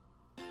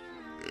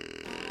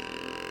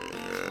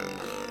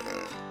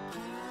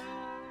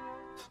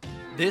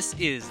This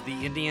is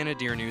the Indiana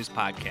Deer News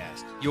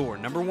Podcast, your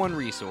number one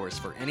resource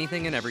for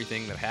anything and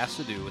everything that has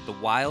to do with the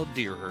wild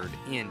deer herd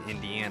in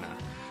Indiana.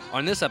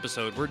 On this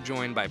episode, we're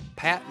joined by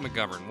Pat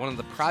McGovern, one of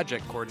the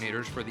project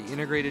coordinators for the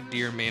Integrated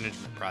Deer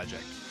Management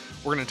Project.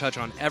 We're going to touch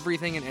on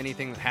everything and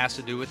anything that has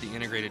to do with the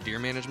Integrated Deer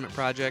Management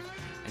Project,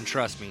 and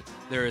trust me,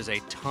 there is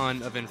a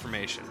ton of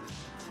information.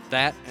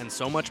 That and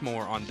so much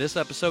more on this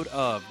episode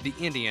of the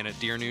Indiana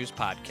Deer News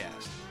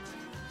Podcast.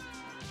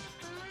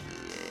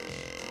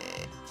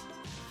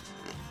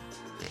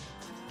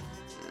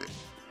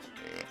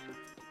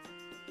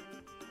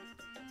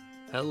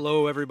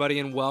 Hello, everybody,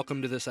 and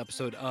welcome to this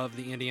episode of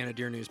the Indiana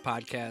Deer News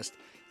Podcast.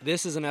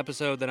 This is an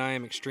episode that I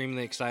am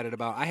extremely excited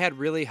about. I had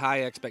really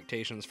high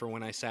expectations for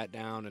when I sat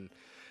down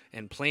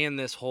and planned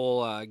this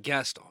whole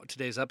guest on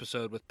today's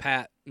episode with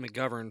Pat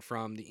McGovern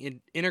from the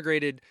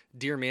Integrated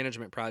Deer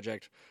Management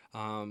Project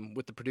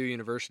with the Purdue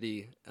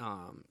University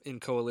in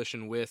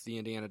coalition with the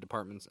Indiana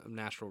Department of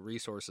Natural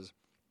Resources.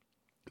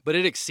 But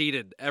it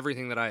exceeded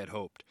everything that I had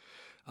hoped.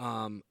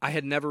 I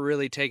had never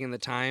really taken the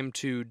time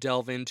to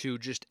delve into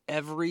just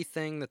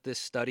everything that this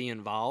study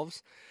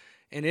involves,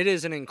 and it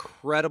is an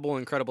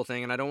incredible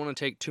thing, and I don't want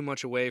to take too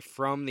much away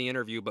from the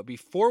interview, but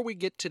before we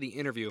get to the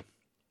interview,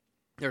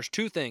 there's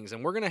two things,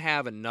 and we're going to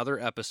have another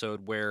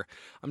episode where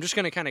I'm just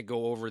going to kind of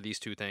go over these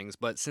two things,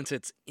 but since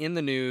it's in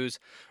the news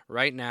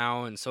right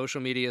now and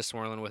social media is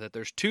swirling with it,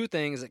 there's two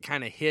things that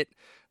kind of hit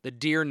the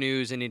deer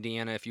news in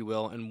Indiana, if you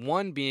will, and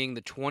one being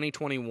the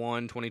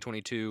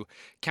 2021-2022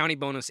 county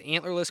bonus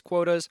antlerless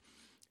quotas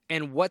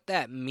and what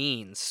that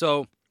means.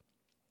 So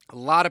a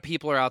lot of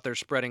people are out there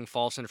spreading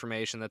false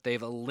information that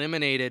they've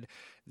eliminated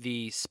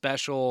the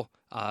special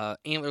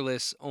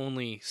antlerless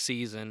only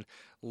season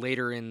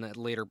in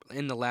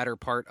the latter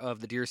part of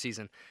the deer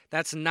season.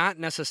 That's not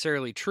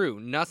necessarily true.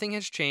 Nothing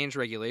has changed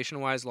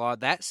regulation-wise law.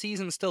 That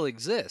season still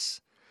exists.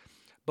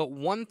 But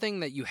one thing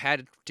that you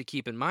had to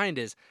keep in mind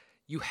is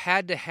you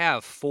had to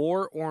have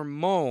 4 or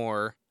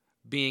more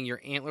being your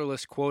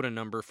antlerless quota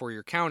number for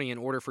your county in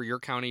order for your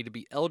county to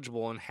be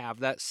eligible and have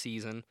that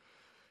season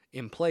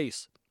in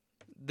place.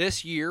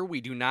 This year, we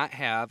do not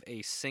have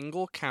a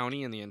single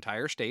county in the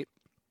entire state.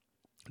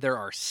 There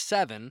are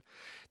 7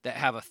 that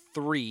have a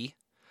 3,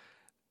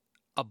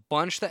 a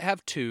bunch that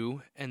have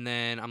 2, and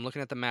then I'm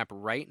looking at the map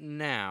right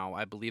now.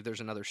 I believe there's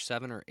another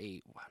 7 or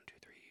 8. 1, 2,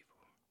 3,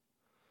 4,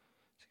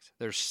 6.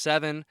 There's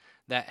 7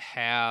 that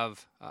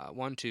have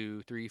 1,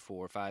 2, 3,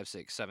 4, 5,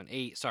 6, 7,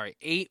 8. Sorry,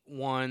 8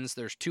 ones.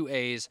 There's 2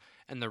 A's,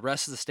 and the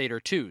rest of the state are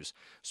 2s.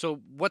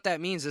 So what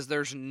that means is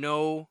there's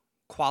no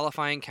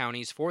qualifying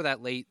counties for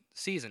that late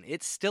season.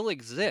 It still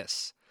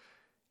exists.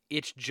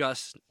 It's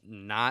just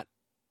not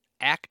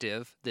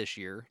active this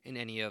year in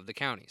any of the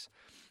counties.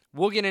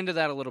 We'll get into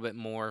that a little bit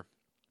more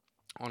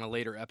on a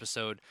later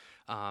episode.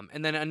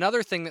 And then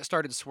another thing that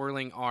started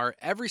swirling are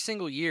every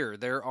single year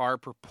there are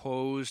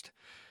proposed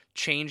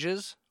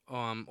changes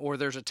or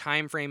there's a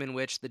time frame in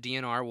which the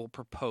DNR will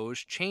propose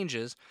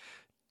changes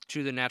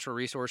to the Natural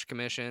Resource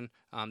Commission,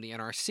 the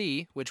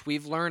NRC, which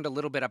we've learned a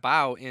little bit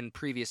about in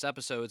previous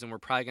episodes, and we're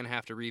probably going to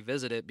have to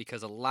revisit it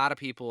because a lot of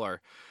people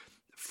are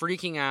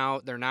freaking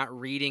out. They're not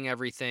reading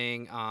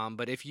everything.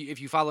 But if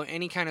you follow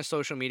any kind of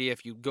social media,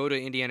 if you go to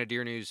Indiana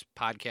Deer News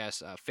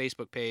Podcast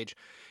Facebook page,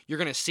 you're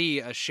going to see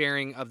a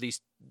sharing of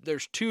these.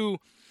 There's 2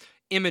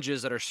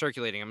 images that are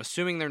circulating. I'm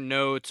assuming they're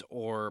notes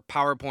or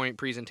PowerPoint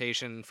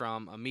presentation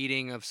from a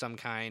meeting of some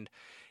kind,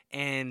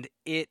 and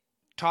it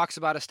talks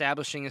about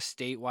establishing a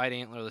statewide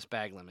antlerless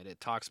bag limit. It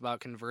talks about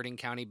converting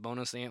county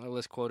bonus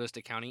antlerless quotas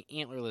to county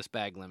antlerless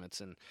bag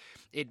limits, and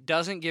it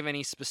doesn't give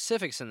any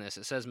specifics in this.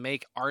 It says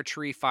make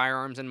archery,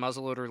 firearms, and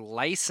muzzleloader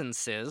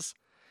licenses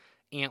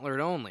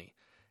antlered only.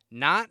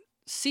 Not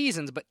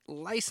seasons, but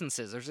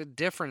licenses. There's a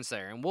difference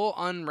there, and we'll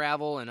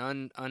unravel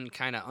and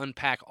kind of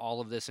unpack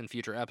all of this in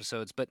future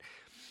episodes, but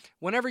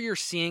whenever you're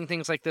seeing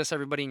things like this,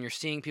 everybody, and you're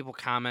seeing people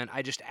comment,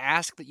 I just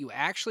ask that you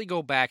actually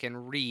go back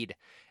and read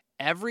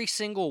every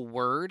single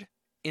word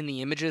in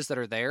the images that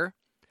are there.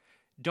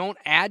 Don't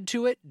add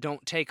to it.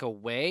 Don't take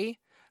away.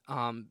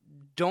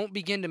 Don't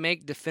begin to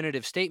make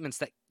definitive statements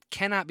that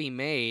cannot be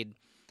made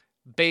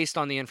based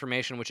on the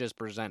information which is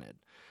presented.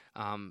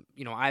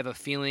 I have a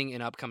feeling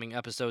in upcoming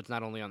episodes,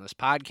 not only on this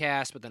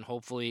podcast, but then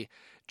hopefully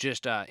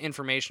just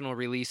informational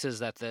releases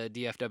that the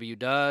DFW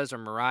does or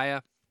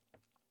Mariah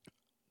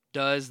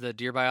does, the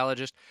deer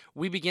biologist,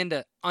 we begin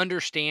to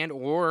understand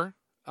or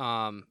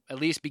at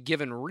least be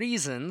given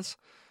reasons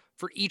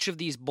for each of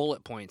these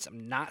bullet points.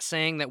 I'm not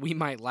saying that we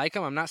might like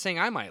them. I'm not saying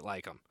I might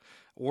like them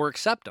or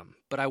accept them,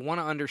 but I want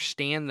to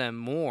understand them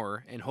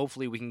more, and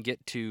hopefully we can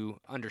get to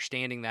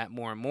understanding that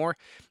more and more.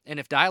 And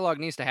if dialogue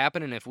needs to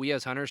happen, and if we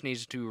as hunters need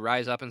to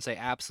rise up and say,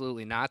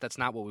 absolutely not, that's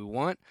not what we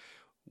want,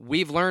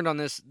 we've learned on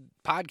this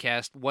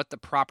podcast what the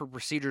proper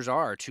procedures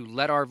are to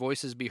let our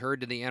voices be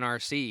heard to the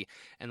NRC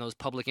and those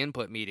public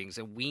input meetings.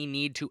 And we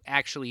need to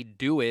actually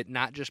do it,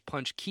 not just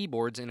punch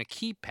keyboards in a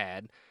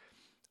keypad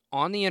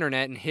on the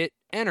internet and hit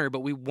enter, but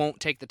we won't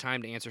take the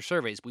time to answer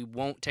surveys. We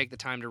won't take the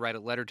time to write a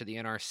letter to the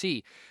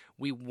NRC.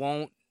 We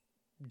won't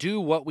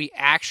do what we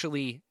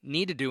actually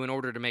need to do in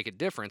order to make a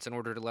difference, in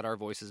order to let our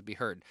voices be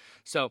heard.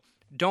 So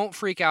don't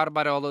freak out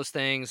about all those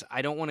things.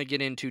 I don't want to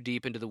get in too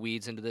deep into the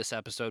weeds into this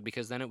episode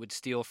because then it would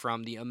steal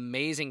from the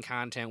amazing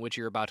content which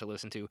you're about to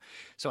listen to.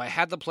 So I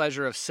had the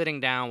pleasure of sitting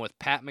down with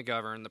Pat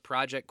McGovern, the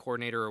project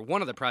coordinator, or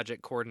one of the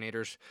project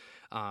coordinators.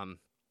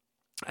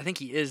 I think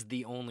he is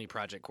the only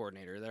project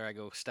coordinator. There I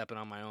go, stepping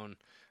on my own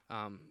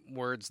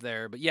words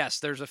there. But yes,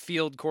 there's a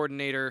field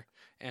coordinator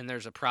and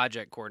there's a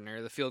project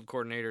coordinator. The field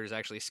coordinator is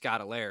actually Scott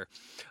Allaire.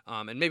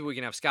 And maybe we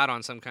can have Scott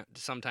on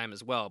sometime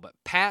as well. But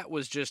Pat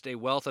was just a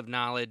wealth of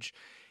knowledge.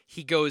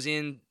 He goes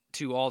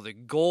into all the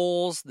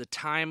goals, the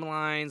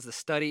timelines, the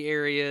study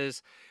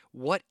areas,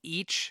 what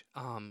each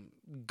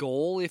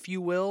goal, if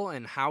you will,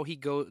 and how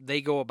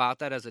they go about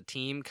that as a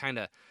team, kind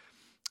of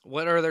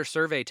what are their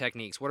survey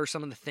techniques? What are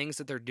some of the things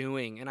that they're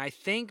doing? And I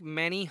think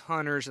many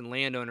hunters and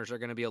landowners are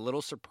going to be a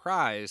little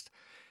surprised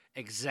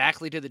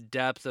exactly to the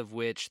depth of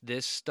which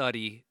this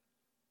study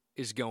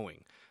is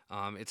going.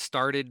 It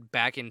started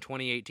back in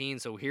 2018,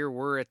 so here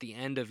we're at the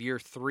end of year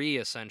 3,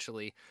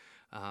 essentially,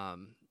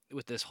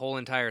 with this whole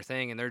entire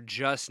thing, and they're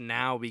just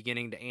now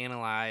beginning to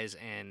analyze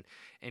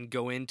and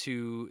go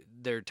into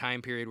their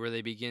time period where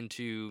they begin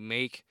to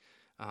make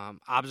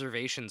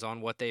observations on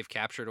what they've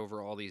captured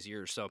over all these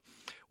years. So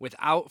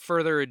without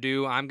further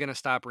ado, I'm going to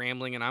stop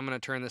rambling and I'm going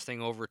to turn this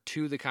thing over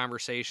to the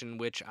conversation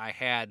which I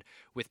had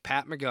with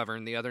Pat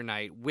McGovern the other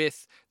night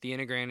with the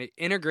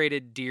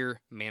Integrated Deer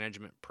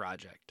Management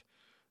Project.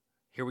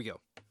 Here we go.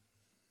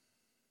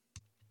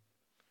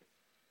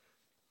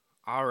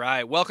 All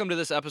right. Welcome to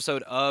this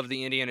episode of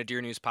the Indiana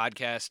Deer News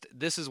Podcast.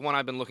 This is one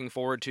I've been looking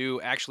forward to.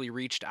 Actually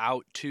reached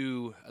out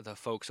to the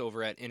folks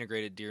over at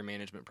Integrated Deer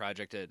Management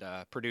Project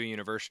at Purdue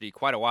University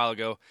quite a while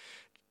ago.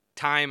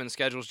 Time and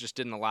schedules just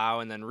didn't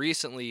allow. And then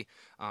recently,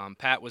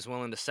 Pat was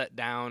willing to sit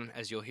down.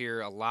 As you'll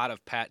hear a lot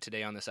of Pat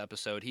today on this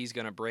episode, he's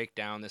going to break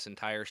down this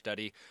entire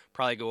study,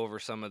 probably go over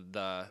some of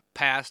the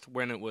past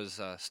when it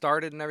was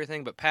started and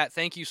everything. But Pat,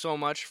 thank you so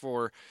much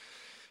for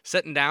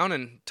sitting down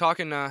and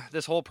talking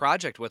this whole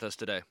project with us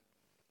today.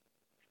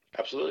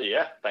 Absolutely,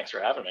 yeah. Thanks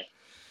for having me.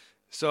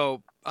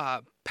 So,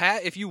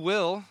 Pat, if you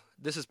will,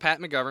 this is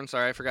Pat McGovern.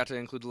 Sorry, I forgot to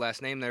include the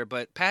last name there.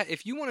 But, Pat,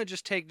 if you want to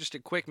just take just a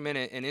quick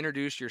minute and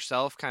introduce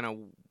yourself, kind of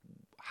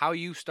how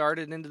you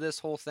started into this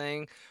whole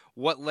thing,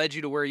 what led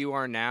you to where you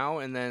are now,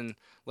 and then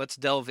let's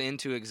delve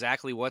into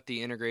exactly what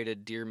the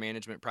Integrated Deer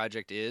Management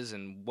Project is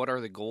and what are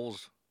the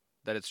goals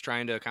that it's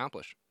trying to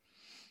accomplish.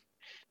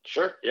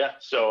 Sure, yeah.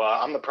 So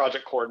I'm the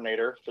project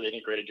coordinator for the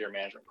Integrated Deer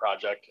Management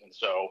Project, and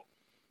so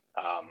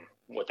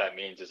what that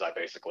means is I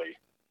basically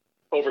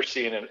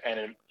oversee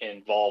and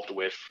involved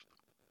with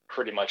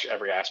pretty much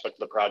every aspect of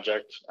the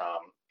project.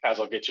 As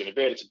I'll get to in a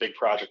bit, it's a big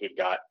project. We've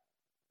got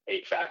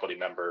 8 faculty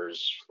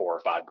members, 4 or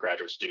 5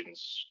 graduate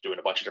students doing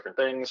a bunch of different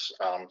things.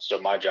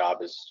 So my job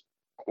is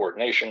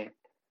coordination,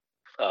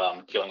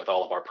 dealing with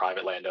all of our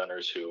private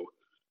landowners who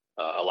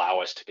allow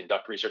us to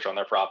conduct research on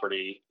their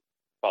property,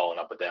 following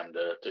up with them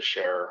to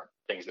share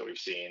things that we've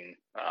seen,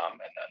 and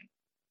then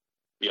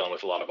dealing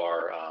with a lot of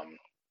our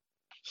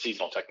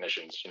seasonal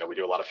technicians. You know, we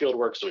do a lot of field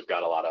work, so we've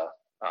got a lot of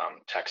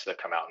techs that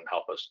come out and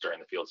help us during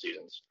the field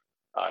seasons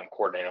and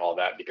coordinating all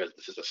that because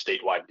this is a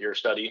statewide deer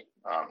study.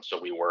 So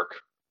we work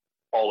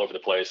all over the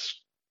place.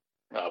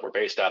 We're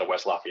based out of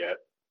West Lafayette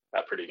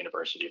at Purdue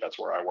University. That's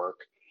where I work.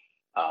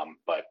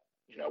 But,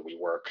 you know, we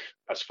work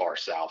as far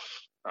south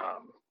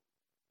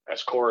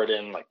as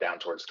Corydon, like down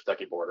towards the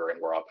Kentucky border,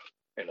 and we're up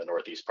in the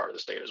northeast part of the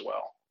state as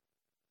well.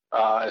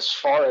 As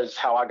far as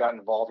how I got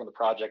involved in the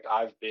project,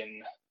 I've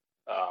been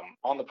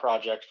on the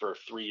project for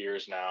 3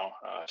 years now.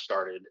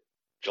 Started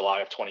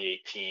July of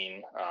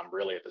 2018,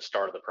 really at the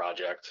start of the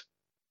project,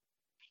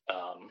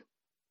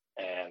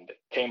 and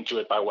came to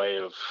it by way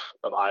of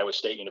Iowa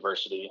State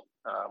University,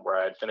 where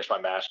I had finished my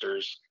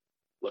master's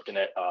looking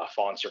at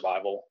fawn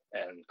survival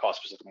and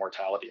cause-specific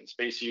mortality and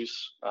space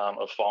use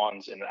of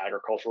fawns in the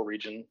agricultural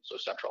region, so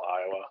central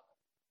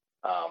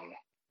Iowa.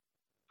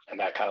 And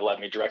that kind of led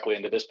me directly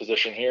into this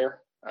position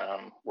here,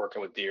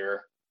 working with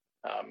deer.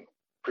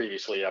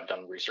 Previously, I've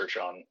done research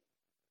on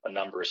a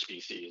number of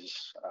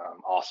species,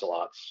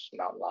 ocelots,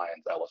 mountain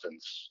lions,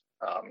 elephants,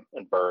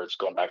 and birds,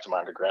 going back to my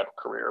undergraduate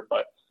career.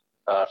 But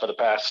for the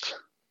past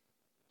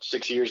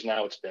 6 years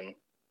now, it's been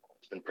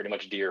pretty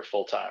much deer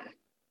full time.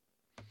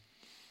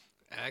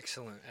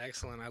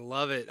 Excellent. I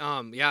love it.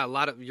 Yeah, a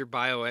lot of your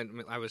bio,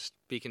 and I was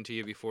speaking to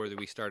you before that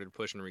we started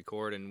pushing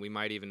record, and we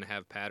might even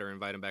have Pat or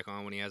invite him back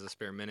on when he has a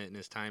spare minute in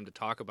his time to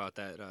talk about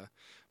that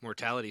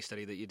mortality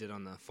study that you did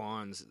on the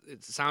fawns.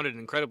 It sounded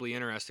incredibly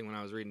interesting when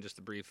I was reading just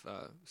a brief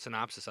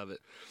synopsis of it.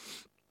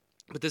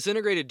 But this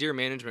Integrated Deer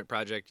Management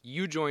Project,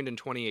 you joined in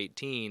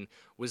 2018.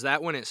 Was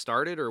that when it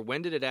started, or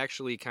when did it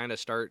actually kind of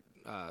start,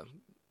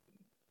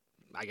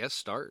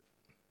 start?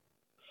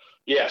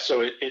 Yeah, so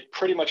it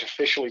pretty much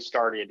officially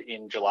started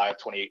in July of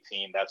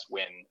 2018. That's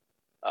when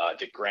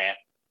the grant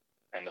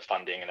and the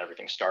funding and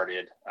everything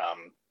started.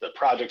 The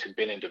project had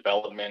been in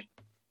development,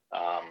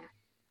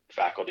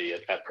 faculty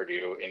at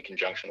Purdue in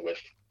conjunction with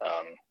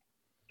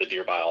the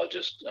deer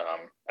biologist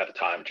at the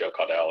time, Joe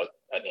Caudell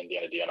at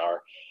Indiana DNR,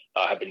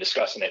 have been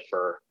discussing it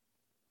for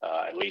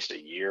at least a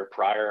year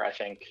prior, I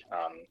think.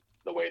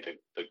 The way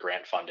the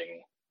grant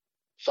funding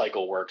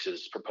cycle works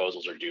is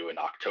proposals are due in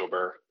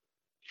October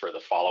for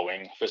the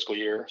following fiscal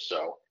year.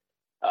 So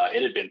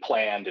it had been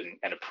planned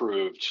and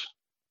approved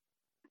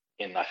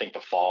in, I think,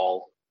 the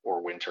fall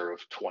or winter of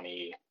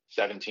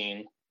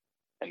 2017,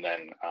 and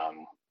then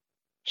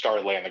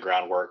started laying the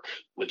groundwork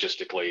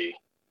logistically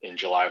in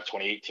July of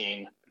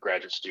 2018.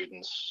 Graduate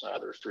students,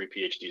 there are 3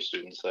 PhD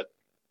students that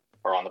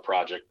are on the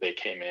project. They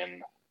came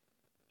in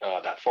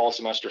that fall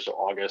semester, so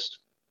August,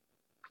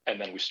 and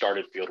then we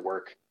started field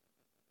work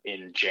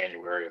in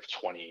January of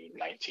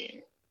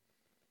 2019.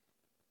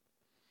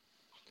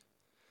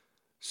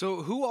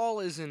 So who all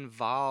is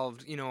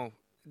involved? You know,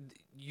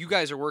 you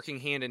guys are working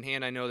hand in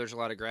hand. I know there's a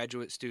lot of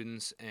graduate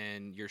students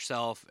and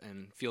yourself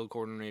and field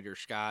coordinator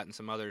Scott and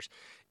some others.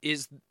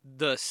 Is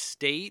the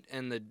state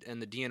and the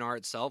DNR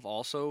itself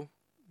also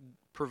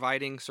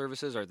providing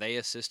services? Are they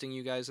assisting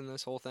you guys in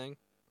this whole thing?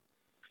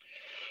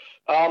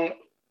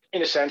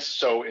 In a sense,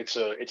 so it's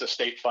a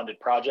state funded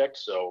project.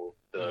 So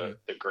the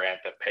grant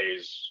that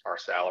pays our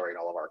salary and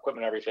all of our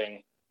equipment, and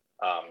everything,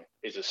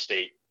 is a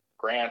state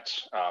grant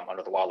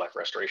under the Wildlife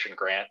Restoration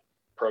Grant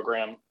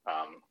Program,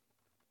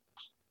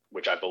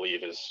 which I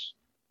believe is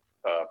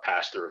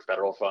passed through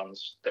federal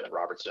funds, David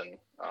Robertson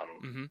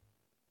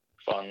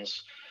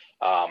funds.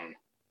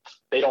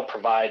 They don't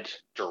provide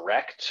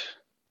direct.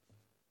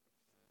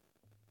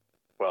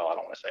 Well, I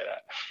don't want to say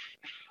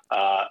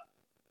that.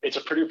 It's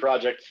a Purdue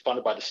project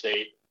funded by the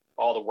state.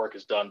 All the work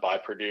is done by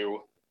Purdue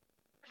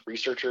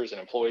researchers and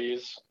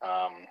employees.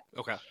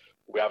 Okay.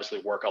 We obviously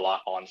work a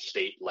lot on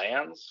state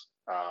lands,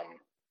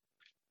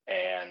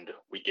 and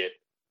we get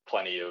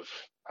plenty of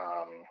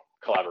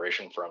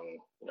collaboration from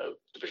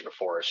Division of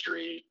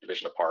Forestry,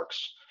 Division of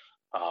Parks,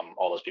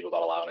 all those people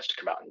that allow us to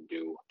come out and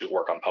do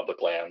work on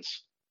public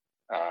lands,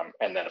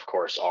 and then of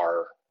course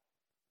our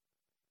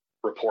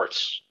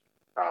reports,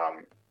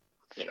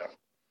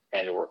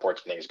 annual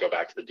reports and things go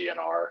back to the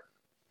DNR,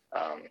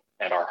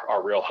 and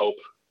our real hope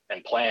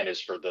and plan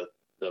is for the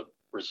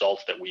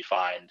results that we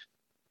find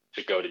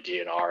to go to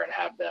DNR and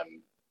have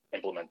them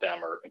implement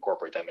them or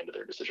incorporate them into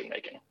their decision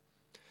making.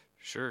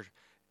 Sure.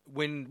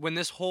 When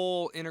this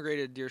whole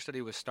integrated deer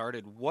study was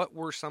started, what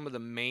were some of the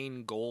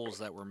main goals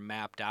that were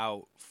mapped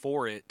out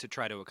for it to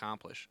try to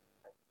accomplish?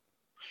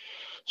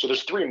 So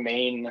there's 3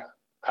 main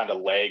kind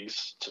of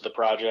legs to the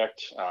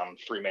project,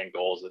 3 main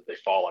goals that they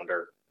fall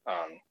under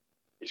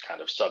these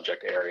kind of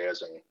subject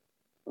areas, and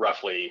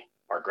roughly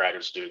our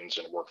graduate students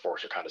and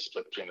workforce are kind of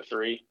split between the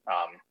 3.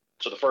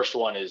 So the first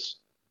one is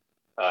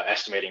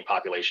estimating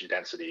population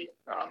density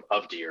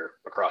of deer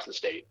across the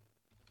state,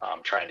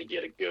 trying to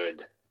get a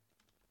good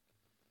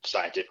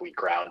scientifically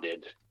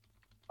grounded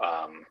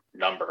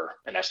number,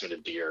 an estimate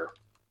of deer,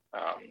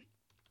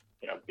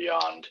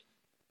 beyond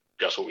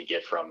just what we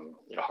get from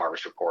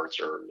harvest reports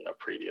or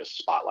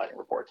previous spotlighting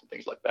reports and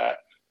things like that.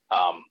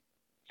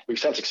 We've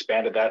since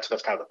expanded that, so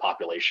that's kind of the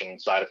population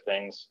side of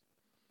things.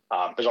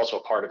 There's also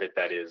a part of it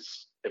that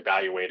is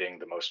evaluating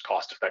the most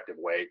cost-effective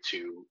way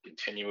to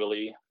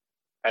continually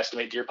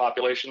estimate deer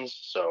populations.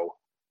 So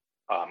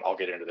I'll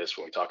get into this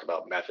when we talk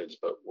about methods,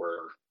 but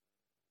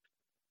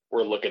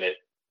we're looking at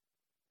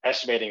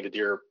estimating the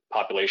deer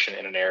population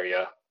in an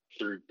area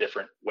through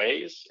different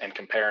ways and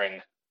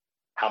comparing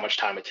how much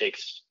time it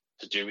takes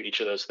to do each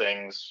of those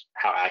things,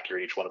 how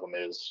accurate each one of them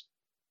is,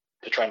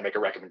 to try and make a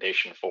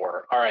recommendation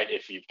for, all right,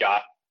 if you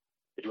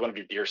want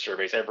to do deer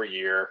surveys every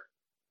year,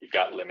 you've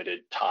got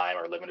limited time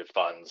or limited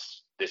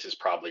funds, this is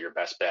probably your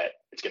best bet.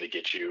 It's going to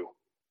get you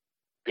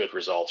good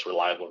results,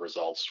 reliable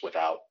results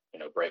without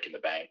breaking the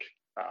bank.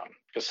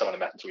 Because some of the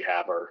methods we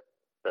have are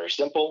very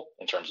simple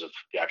in terms of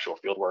the actual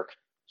field work.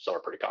 Some are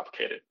pretty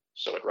complicated,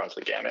 so it runs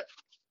the gamut.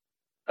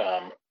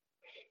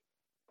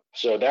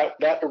 So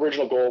that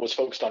original goal was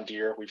focused on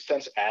deer. We've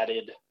since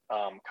added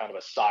kind of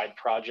a side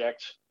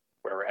project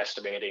where we're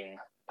estimating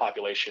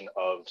population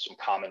of some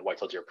common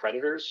white-tailed deer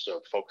predators,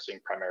 so focusing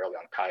primarily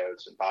on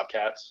coyotes and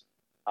bobcats,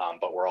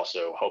 but we're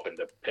also hoping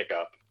to pick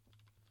up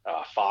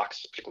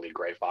fox, particularly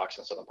gray fox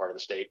in the southern part of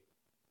the state,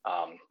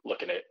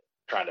 looking at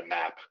trying to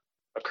map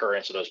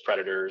occurrence of those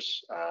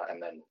predators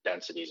and then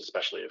densities,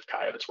 especially of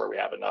coyotes, where we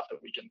have enough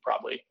that we can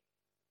probably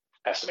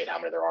estimate how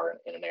many there are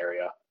in an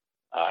area.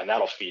 And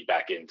that'll feed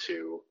back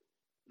into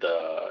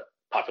the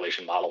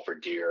population model for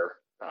deer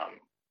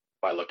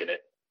by looking at,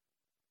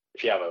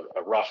 if you have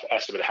a rough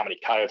estimate of how many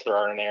coyotes there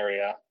are in an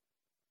area,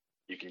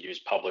 you can use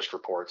published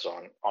reports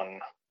on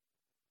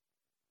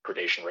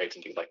predation rates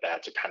and things like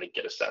that to kind of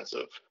get a sense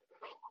of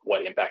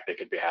what impact they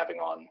could be having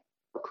on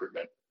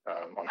recruitment,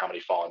 on how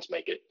many fawns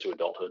make it to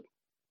adulthood.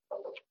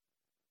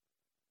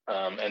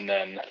 And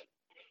then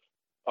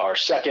our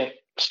second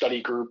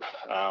study group,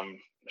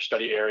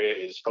 study area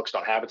is focused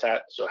on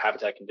habitat, so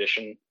habitat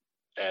condition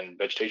and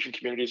vegetation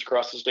communities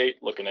across the state,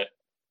 looking at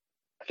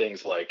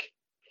things like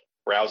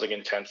browsing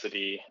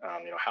intensity,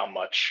 how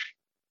much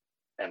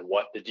and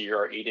what the deer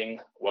are eating,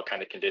 what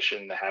kind of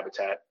condition the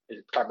habitat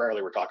is.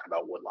 Primarily, we're talking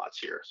about woodlots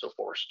here, so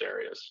forest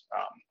areas.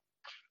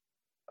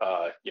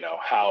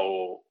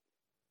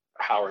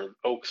 how are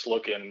oaks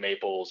looking,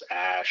 maples,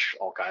 ash,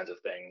 all kinds of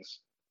things.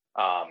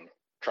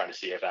 Trying to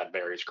see if that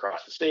varies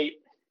across the state.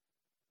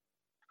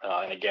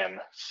 And again,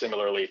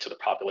 similarly to the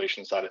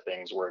population side of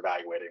things, we're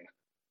evaluating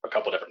a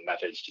couple different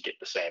methods to get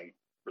the same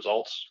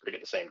results, or to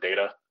get the same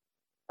data.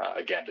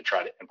 Again, to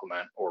try to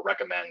implement or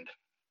recommend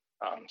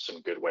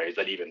some good ways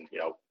that even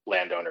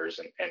landowners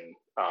and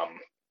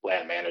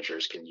land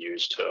managers can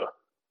use to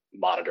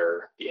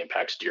monitor the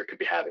impacts deer could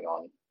be having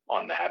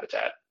on the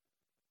habitat.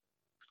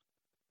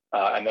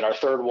 And then our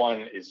third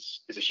one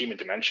is a human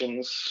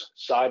dimensions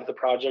side of the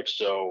project.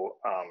 So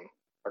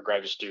our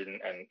graduate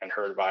student and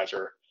her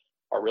advisor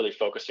are really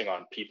focusing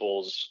on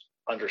people's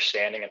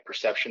understanding and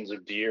perceptions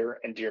of deer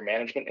and deer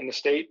management in the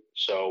state.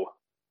 So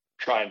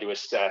trying to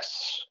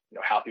assess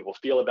how people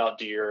feel about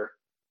deer,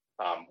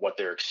 what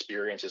their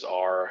experiences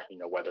are,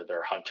 whether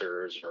they're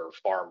hunters or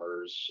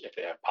farmers, if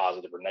they have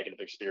positive or negative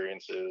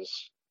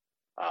experiences,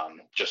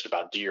 just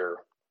about deer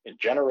in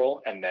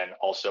general, and then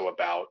also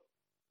about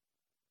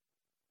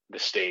the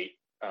state,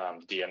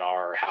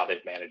 DNR, how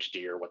they've managed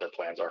deer, what their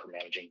plans are for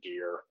managing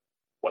deer,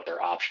 what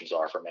their options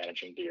are for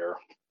managing deer,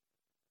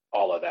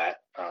 all of that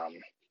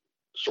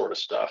sort of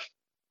stuff.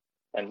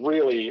 And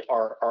really,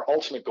 our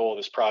ultimate goal of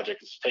this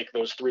project is to take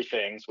those three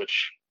things,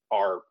 which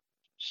are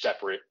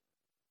separate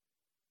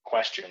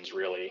questions,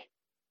 really,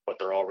 but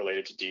they're all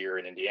related to deer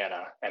in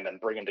Indiana, and then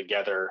bring them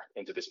together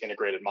into this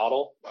integrated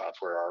model.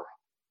 That's where our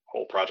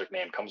whole project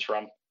name comes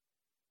from,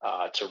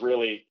 to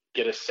really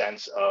get a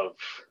sense of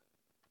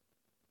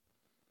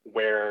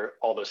where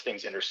all those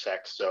things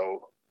intersect.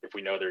 So if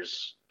we know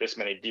there's this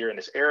many deer in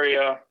this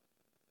area,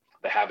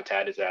 the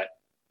habitat is at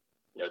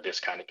this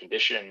kind of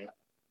condition,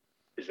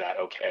 is that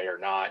okay or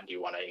not? Do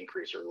you want to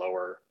increase or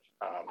lower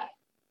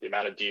the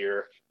amount of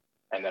deer?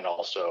 And then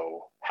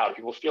also, how do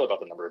people feel about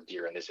the number of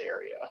deer in this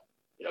area?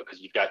 Because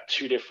you've got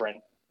two different,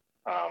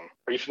 are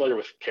you familiar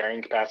with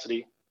carrying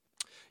capacity?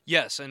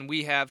 Yes, and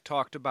we have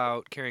talked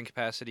about carrying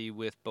capacity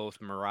with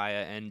both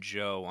Mariah and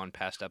Joe on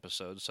past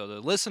episodes, so the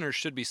listeners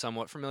should be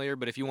somewhat familiar,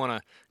 but if you want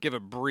to give a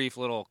brief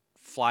little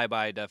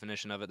flyby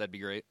definition of it, that'd be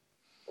great.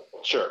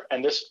 Sure,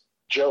 and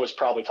Joe has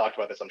probably talked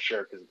about this, I'm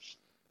sure, because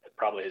it's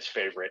probably his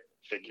favorite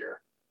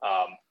figure.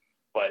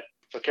 But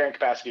so carrying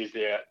capacity is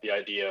the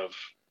idea of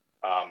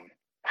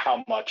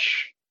how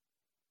much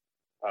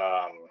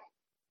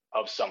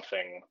of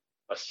something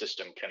a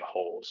system can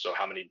hold. So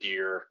how many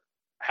deer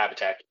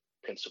habitat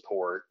can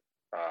support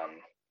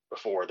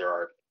before there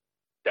are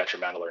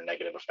detrimental or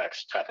negative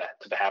effects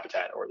to the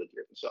habitat or the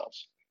deer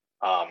themselves.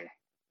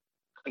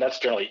 And that's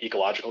generally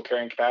ecological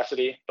carrying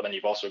capacity. But then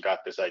you've also got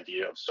this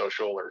idea of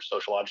social or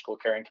sociological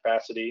carrying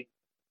capacity,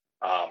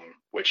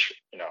 which,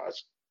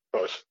 as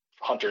both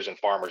hunters and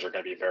farmers are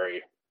going to be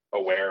very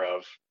aware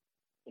of,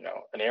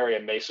 an area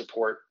may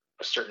support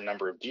a certain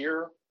number of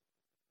deer,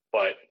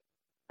 but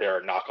there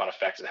are knock-on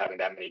effects of having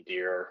that many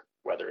deer,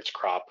 whether it's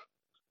crop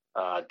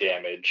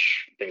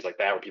damage, things like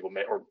that, where people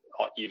may, or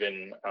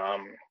even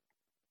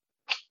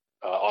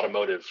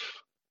automotive,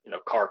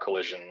 car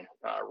collision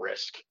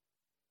risk.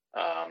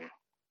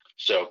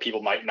 So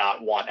people might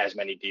not want as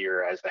many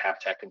deer as the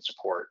habitat can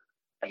support.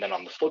 And then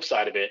on the flip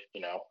side of it,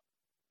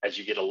 as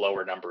you get a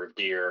lower number of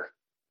deer,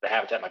 the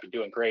habitat might be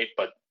doing great,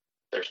 but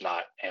there's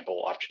not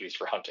ample opportunities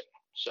for hunting.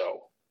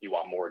 So you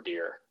want more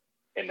deer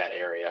in that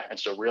area. And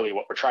so really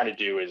what we're trying to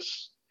do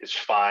is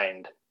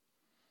find,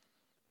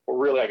 or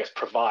really, I guess,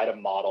 provide a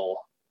model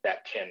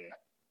that can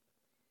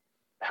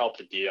help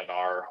the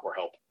DNR or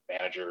help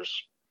managers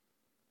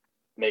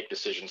make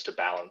decisions to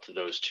balance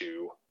those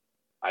two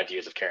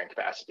ideas of carrying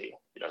capacity.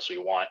 So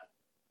you want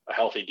a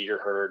healthy deer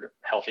herd,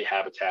 healthy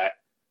habitat,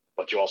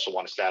 but you also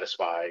want to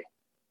satisfy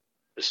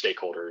the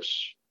stakeholders'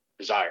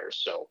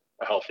 desires. So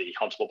a healthy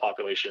huntable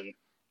population,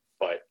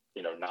 but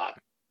not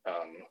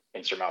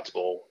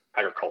insurmountable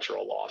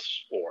agricultural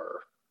loss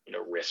or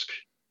risk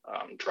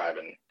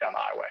driving down the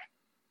highway.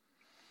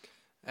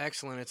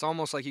 Excellent. It's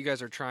almost like you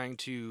guys are trying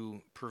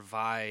to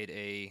provide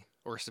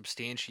or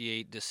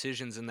substantiate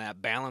decisions in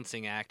that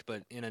balancing act,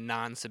 but in a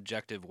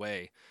non-subjective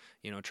way.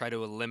 Try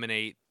to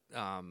eliminate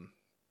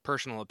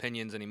personal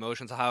opinions and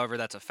emotions. However,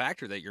 that's a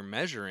factor that you're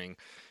measuring.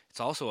 It's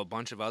also a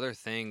bunch of other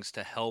things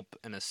to help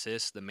and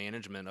assist the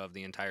management of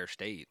the entire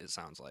state, it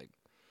sounds like.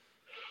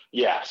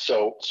 Yeah.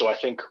 So I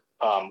think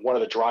one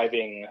of the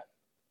driving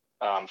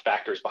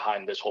factors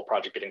behind this whole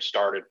project getting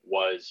started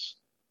was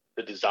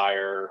the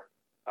desire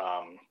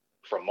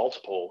from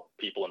multiple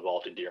people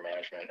involved in deer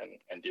management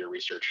and deer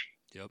research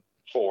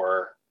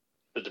for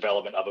the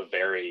development of a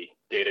very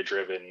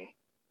data-driven,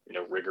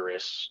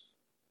 rigorous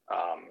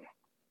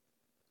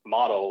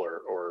model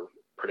or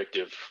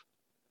predictive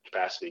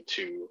capacity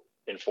to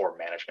inform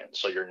management.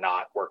 So you're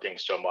not working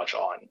so much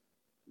on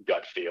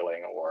gut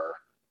feeling or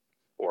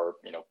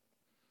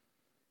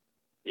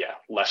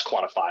less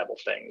quantifiable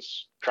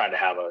things, trying to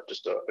have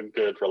just a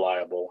good,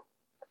 reliable,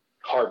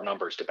 hard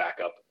numbers to back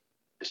up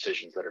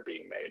decisions that are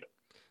being made.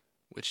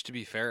 Which, to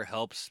be fair,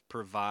 helps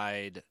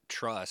provide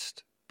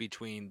trust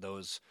between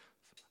those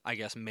I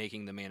guess,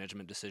 making the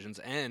management decisions,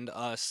 and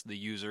us, the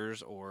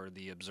users or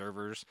the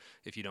observers,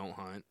 if you don't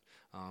hunt,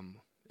 um,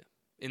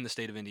 in the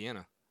state of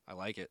Indiana. I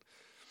like it.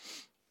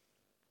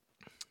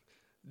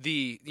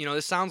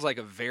 This sounds like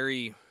a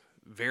very,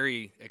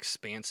 very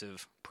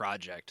expansive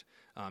project.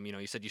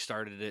 You said you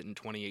started it in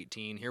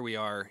 2018. Here we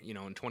are, in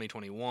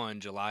 2021,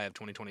 July of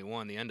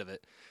 2021, the end of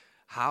it.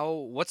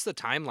 What's the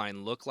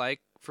timeline look like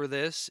for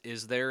this?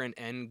 Is there an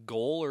end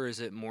goal, or is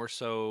it more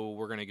so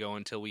we're going to go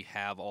until we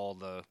have all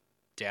the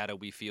data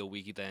we feel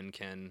we then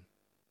can,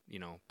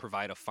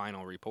 provide a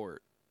final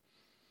report?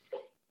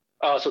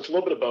 So it's a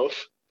little bit of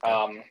both.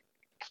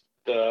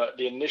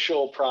 The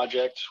initial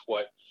project,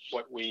 what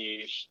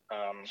we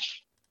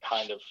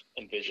kind of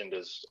envisioned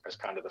as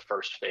kind of the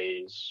first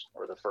phase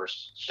or the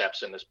first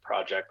steps in this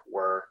project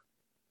were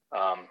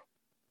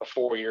a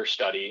 4-year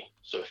study,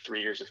 so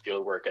 3 years of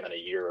field work and then a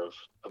year of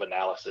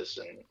analysis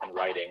and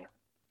writing.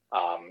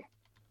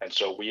 And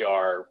so we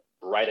are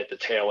right at the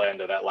tail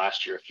end of that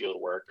last year of field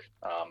work.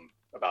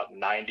 About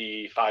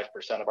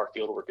 95% of our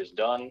field work is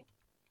done.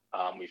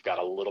 We've got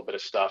a little bit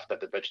of stuff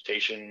that the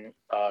vegetation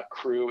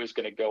crew is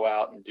going to go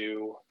out and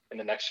do in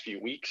the next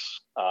few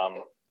weeks.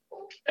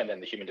 And then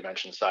the human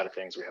dimension side of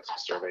things, we have some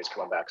surveys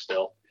coming back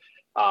still.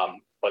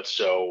 But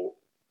so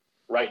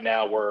right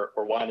now we're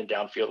winding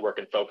down field work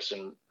and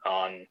focusing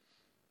on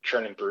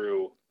churning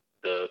through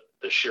the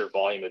sheer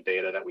volume of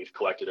data that we've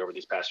collected over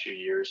these past few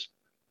years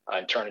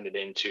and turning it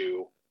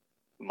into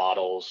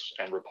models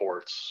and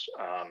reports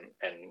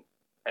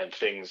and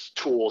things,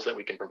 tools that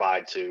we can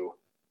provide to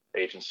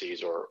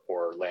agencies or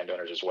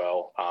landowners as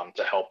well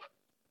to help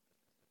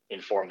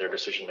inform their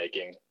decision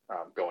making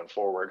going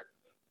forward.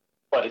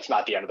 But it's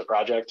not the end of the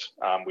project.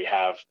 We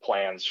have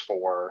plans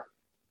for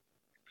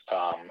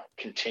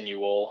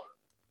continual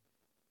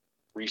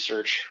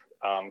research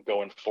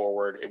going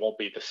forward. It won't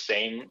be the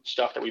same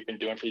stuff that we've been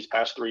doing for these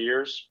past 3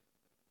 years.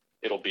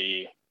 It'll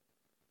be,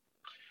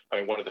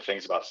 one of the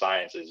things about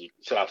science is you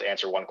set out to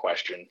answer one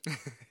question,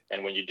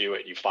 and when you do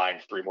it, you find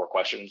 3 more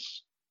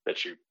questions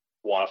that you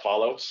want to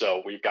follow.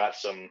 So we've got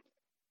some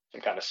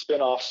kind of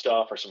spin-off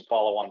stuff or some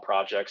follow-on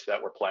projects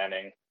that we're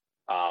planning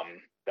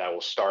that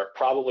will start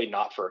probably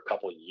not for a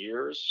couple of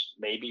years,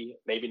 maybe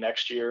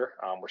next year.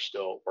 We're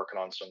still working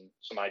on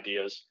some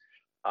ideas,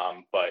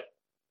 but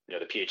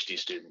the PhD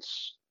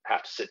students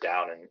have to sit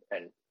down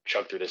and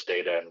chug through this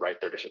data and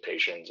write their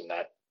dissertations, and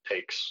that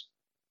takes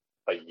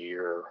a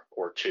year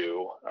or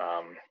 2,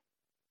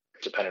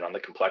 depending on the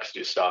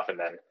complexity of stuff. And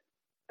then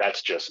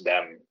that's just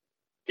them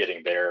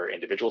getting their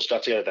individual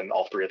stuff together. Then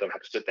all 3 of them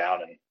have to sit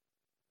down and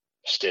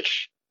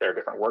stitch their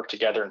different work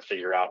together and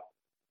figure out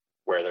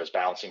where those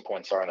balancing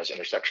points are and those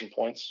intersection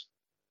points.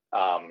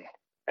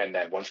 And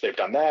then once they've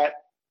done that,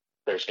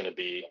 there's going to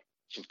be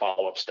some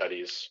follow-up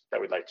studies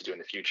that we'd like to do in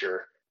the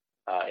future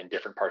in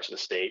different parts of the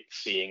state,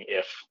 seeing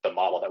if the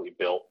model that we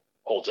built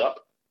holds up,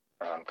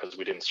 because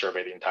we didn't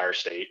survey the entire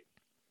state.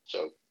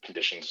 So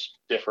conditions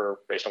differ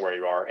based on where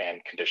you are,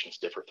 and conditions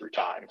differ through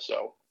time.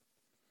 So,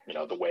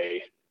 the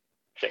way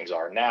things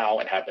are now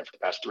and have been for the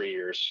past 3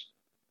 years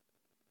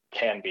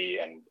can be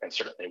and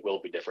certainly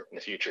will be different in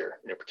the future,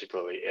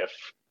 particularly if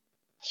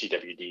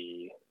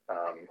CWD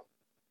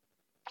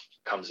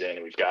comes in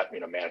and we've got,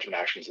 management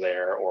actions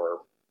there or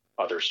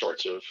other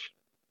sorts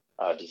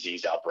of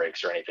disease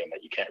outbreaks or anything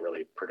that you can't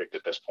really predict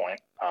at this point.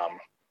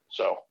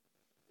 So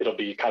it'll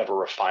be kind of a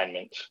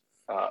refinement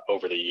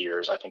over the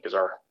years, I think is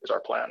our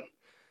plan.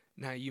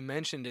 Now you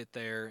mentioned it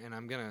there,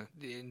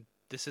 and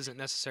this isn't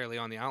necessarily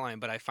on the outline,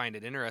 but I find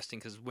it interesting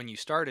because when you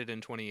started in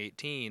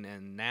 2018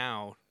 and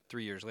now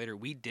 3 years later,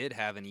 we did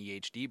have an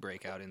EHD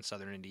breakout in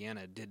southern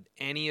Indiana. Did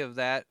any of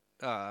that,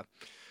 I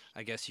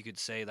guess you could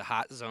say the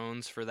hot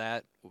zones for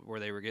that, where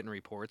they were getting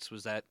reports,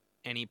 was that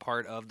any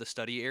part of the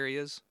study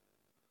areas?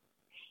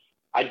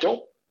 I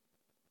don't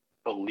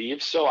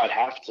believe so. I'd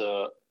have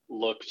to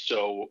look.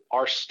 So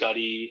our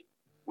study,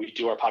 we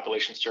do our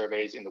population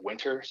surveys in the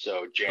winter,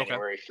 so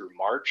January through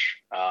March.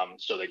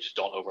 So they just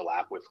don't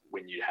overlap with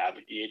when you have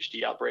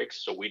EHD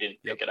outbreaks. So we didn't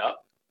pick it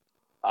up.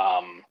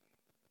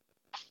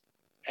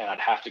 And I'd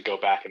have to go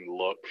back and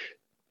look.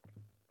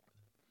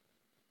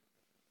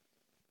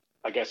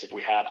 I guess if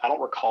we had, I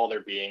don't recall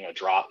there being a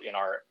drop in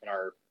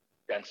our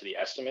density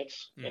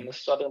estimates in the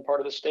southern part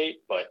of the state,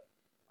 but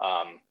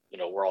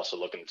we're also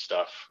looking at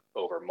stuff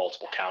over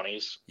multiple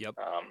counties.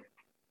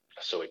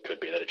 So it could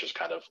be that it just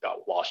kind of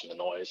got lost in the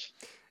noise.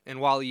 And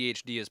while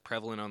EHD is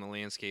prevalent on the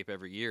landscape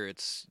every year,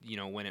 it's,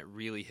 when it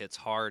really hits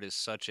hard is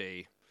such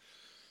a,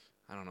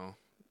 I don't know,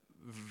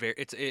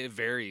 it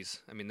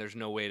varies. I mean, there's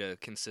no way to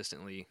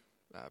consistently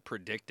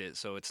predict it,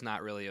 so it's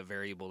not really a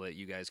variable that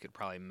you guys could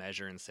probably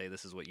measure and say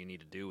this is what you need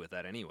to do with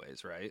that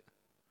anyways, right?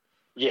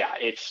 Yeah,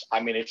 it's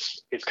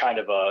kind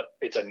of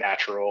it's a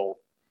natural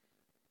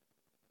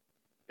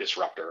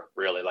disruptor,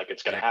 really. Like,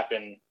 it's going to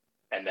happen,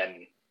 and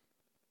then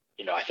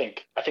I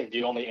think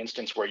the only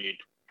instance where you'd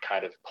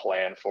kind of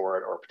plan for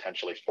it or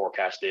potentially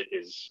forecast it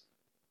is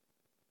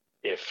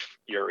if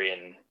you're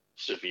in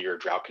severe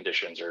drought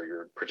conditions or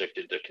you're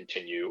predicted to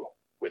continue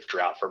with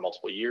drought for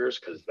multiple years,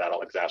 because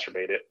that'll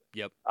exacerbate it.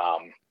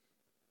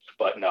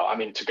 But no, I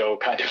mean, to go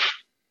kind of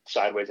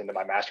sideways into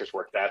my master's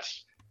work,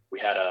 we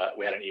had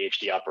an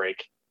EHD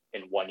outbreak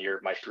in 1 year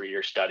of my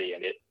 3-year study,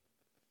 and it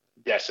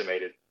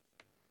decimated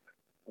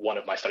one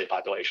of my study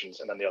populations,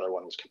 and then the other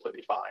one was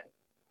completely fine.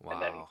 Wow.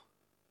 And then,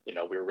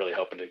 we were really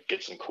hoping to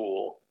get some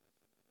cool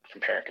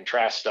compare and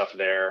contrast stuff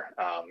there.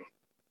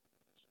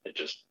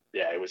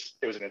 It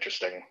was an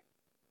interesting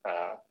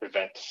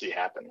event to see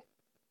happen.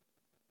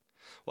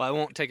 Well, I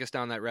won't take us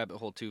down that rabbit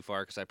hole too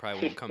far because I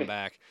probably won't come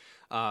back.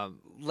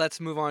 Let's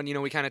move on.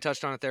 We kind of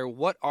touched on it there.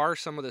 What are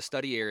some of the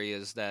study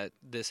areas that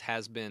this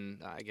has been,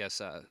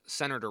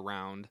 centered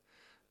around?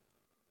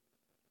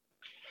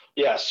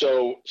 Yeah,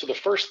 so the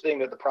first thing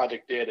that the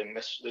project did, and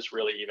this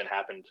really even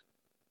happened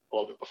a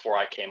little bit before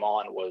I came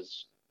on,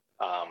 was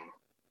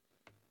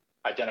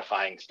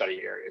identifying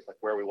study areas, like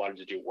where we wanted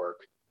to do work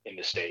in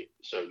the state.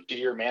 So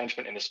deer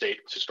management in the state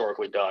was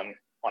historically done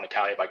on a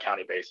county by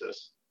county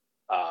basis.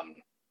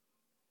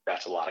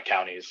 That's a lot of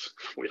counties.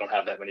 We don't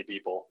have that many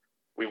people.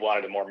 We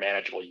wanted a more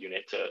manageable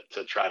unit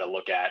to try to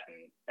look at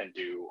and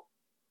do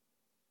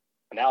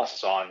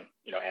analysis on,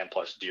 and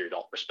plus deer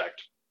don't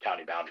respect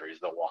county boundaries.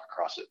 They'll walk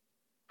across it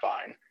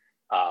fine.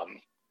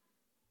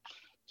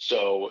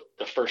 So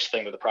the first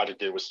thing that the project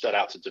did was set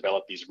out to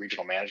develop these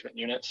regional management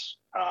units.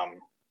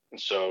 And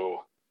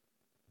so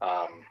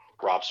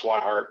Rob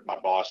Swihart, my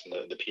boss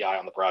and the PI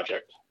on the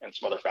project, and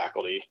some other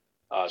faculty,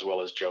 as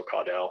well as Joe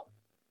Caudell,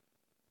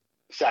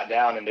 sat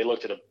down and they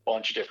looked at a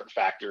bunch of different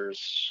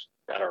factors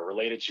that are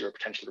related to or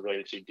potentially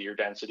related to deer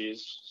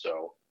densities.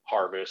 So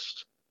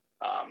harvest,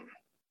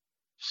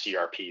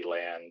 CRP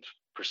land,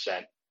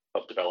 percent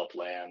of developed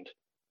land.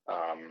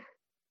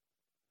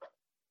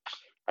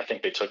 I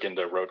think they took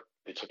into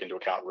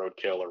account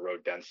roadkill or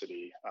road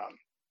density, a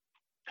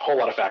whole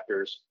lot of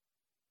factors,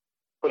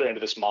 put it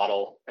into this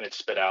model, and it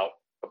spit out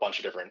a bunch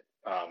of different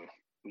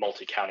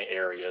multi-county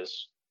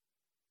areas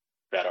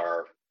that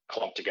are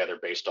clumped together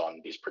based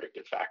on these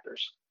predictive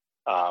factors.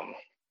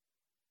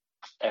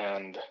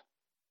 And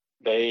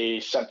they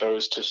sent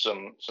those to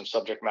some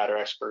subject matter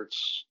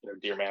experts,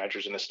 deer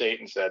managers in the state,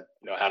 and said,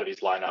 how do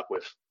these line up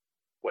with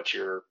what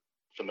you're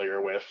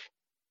familiar with?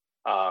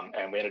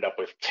 And we ended up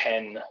with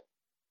 10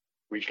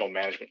 regional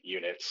management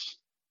units.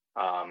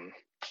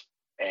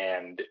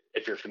 And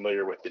if you're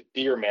familiar with the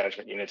deer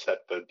management units that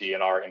the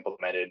DNR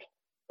implemented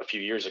a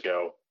few years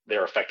ago,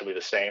 they're effectively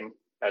the same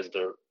as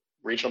the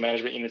regional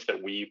management units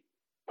that we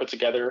put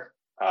together.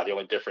 The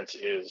only difference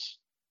is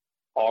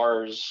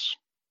ours,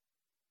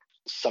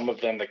 some of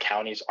them, the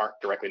counties aren't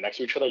directly next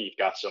to each other. You've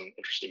got some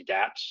interesting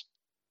gaps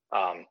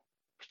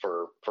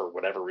for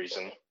whatever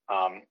reason.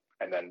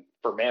 And then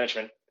for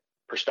management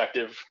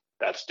perspective,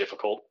 that's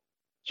difficult.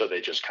 So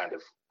they just kind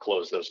of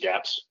close those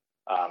gaps.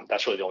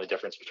 That's really the only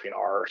difference between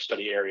our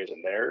study areas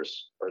and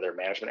theirs, or their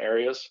management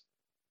areas.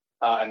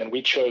 And then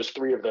we chose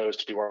 3 of those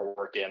to do our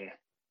work in.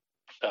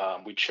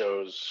 We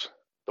chose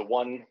the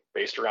one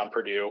based around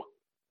Purdue,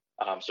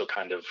 so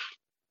kind of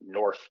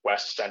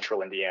northwest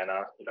central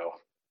Indiana,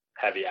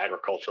 heavy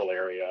agricultural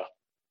area,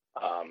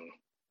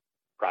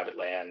 private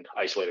land,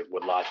 isolated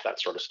woodlots, that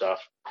sort of stuff.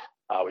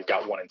 We've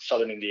got one in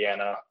southern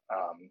Indiana,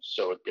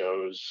 so it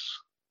goes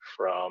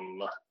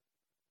from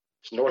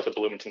north of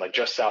Bloomington, like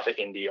just south of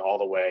Indy, all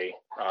the way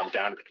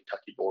down to the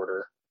Kentucky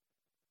border,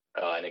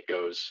 and it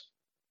goes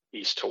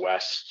east to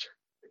west.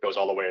 It goes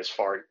all the way as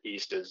far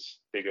east as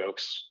Big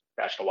Oaks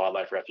National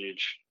Wildlife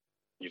Refuge.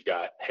 You've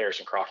got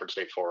Harrison Crawford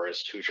State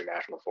Forest, Hoosier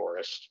National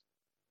Forest,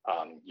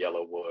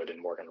 Yellowwood, and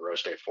Morgan Row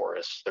State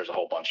Forest. There's a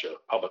whole bunch of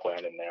public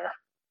land in there.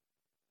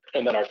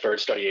 And then our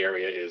third study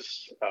area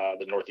is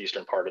the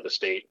northeastern part of the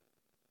state.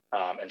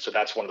 And so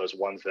that's one of those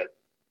ones that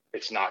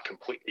it's not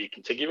completely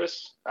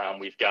contiguous.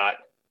 We've got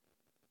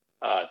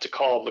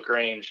DeKalb,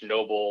 LaGrange,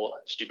 Noble,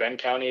 Steuben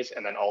counties,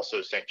 and then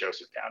also St.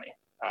 Joseph County.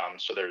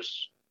 So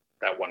there's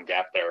that one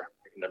gap there.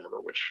 I can never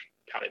remember which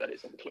county that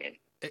is in between.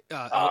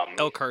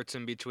 Elkhart's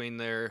in between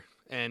there,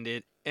 and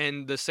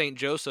the St.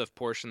 Joseph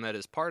portion that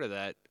is part of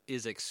that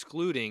is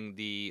excluding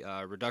the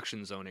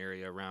reduction zone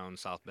area around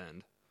South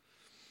Bend.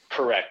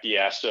 Correct.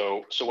 Yeah.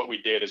 So what we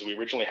did is we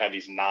originally had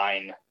these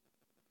 9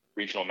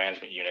 regional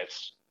management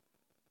units,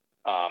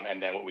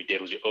 and then what we did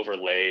was we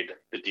overlaid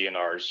the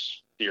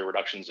DNR's deer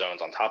reduction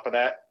zones on top of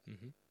that,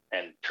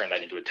 and turned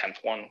that into a 10th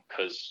one.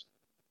 Because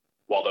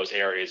while those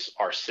areas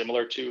are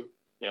similar to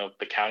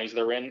the counties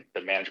they're in,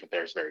 the management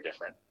there is very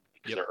different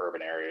because they're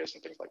urban areas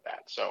and things like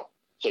that. So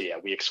yeah,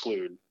 we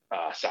exclude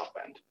South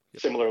Bend.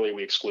 Yep. Similarly,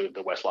 we exclude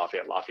the West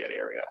Lafayette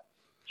area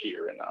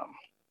here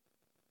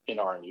in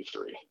RMU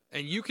 3.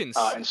 And you can.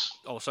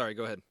 Oh, sorry.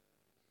 Go ahead.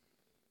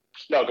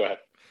 No, go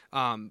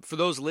ahead. For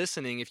those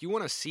listening, if you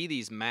want to see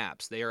these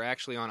maps, they are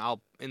actually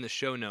in the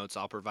show notes.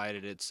 I'll provide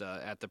it. It's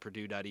at the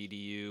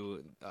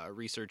Purdue.edu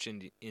research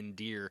in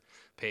deer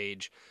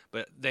page.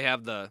 But they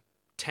have the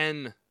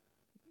 10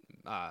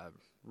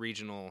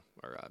 regional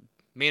or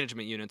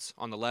management units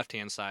on the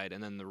left-hand side,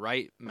 and then the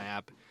right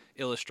map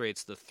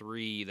illustrates the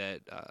 3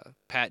 that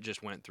Pat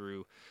just went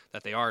through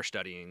that they are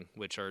studying,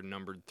 which are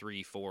numbered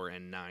 3, 4,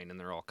 and 9, and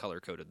they're all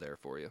color-coded there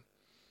for you.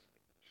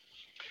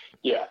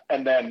 Yeah,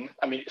 and then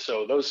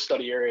so those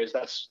study areas,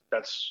 that's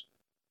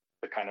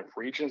the kind of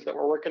regions that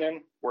we're working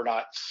in. We're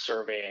not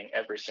surveying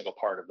every single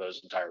part of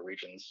those entire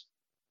regions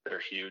that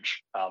are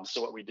huge.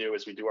 So what we do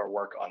is we do our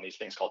work on these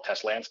things called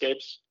test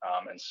landscapes,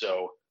 and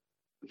so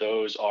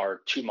those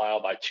are 2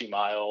 mile by 2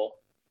 mile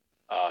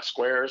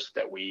squares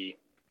that we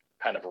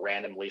kind of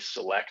randomly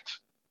select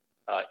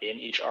in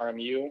each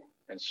RMU,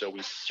 and so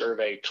we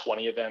survey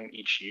 20 of them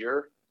each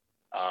year.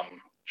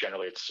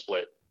 Generally, it's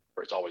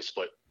always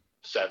split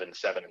 7,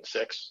 7, and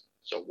 6.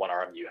 So one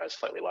RMU has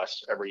slightly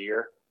less every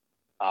year.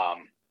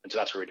 And so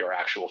that's where we do our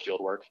actual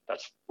field work.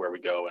 That's where we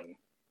go and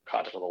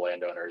contact with the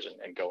landowners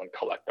and go and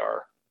collect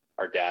our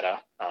data.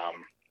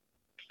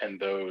 And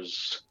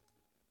those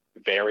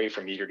vary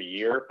from year to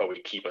year, but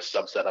we keep a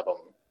subset of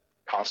them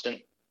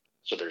constant.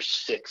 So there's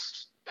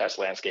 6 test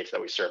landscapes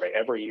that we survey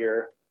every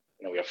year,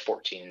 and then we have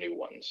 14 new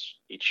ones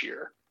each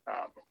year,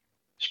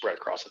 spread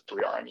across the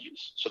 3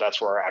 RMUs. So that's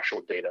where our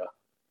actual data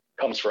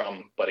comes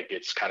from, but it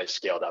gets kind of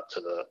scaled up to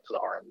the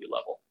RMU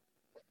level.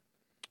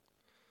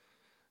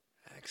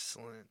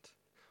 Excellent.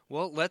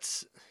 Well,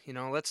 let's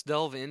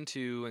delve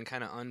into and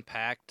kind of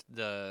unpack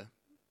the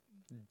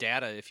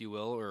data, if you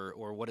will,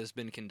 or what has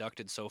been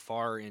conducted so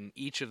far in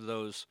each of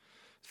those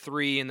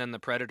 3, and then the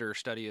predator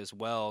study as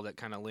well that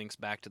kind of links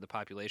back to the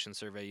population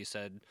survey you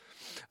said.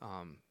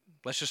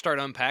 Let's just start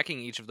unpacking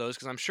each of those,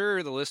 because I'm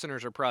sure the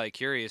listeners are probably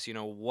curious,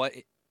 what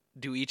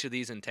do each of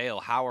these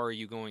entail? How are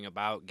you going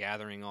about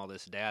gathering all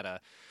this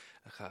data?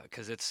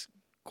 Because it's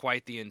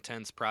quite the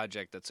intense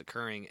project that's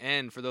occurring.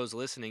 And for those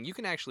listening, you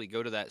can actually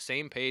go to that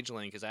same page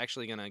link. Is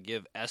actually going to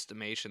give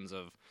estimations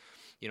of,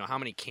 how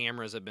many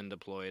cameras have been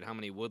deployed, how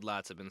many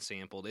woodlots have been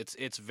sampled.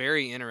 It's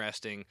very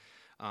interesting,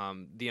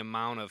 the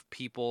amount of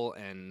people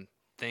and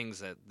things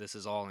that this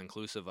is all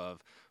inclusive of.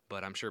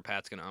 But I'm sure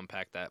Pat's going to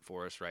unpack that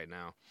for us right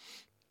now.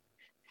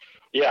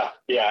 Yeah,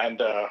 and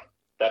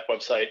that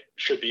website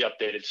should be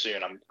updated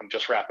soon. I'm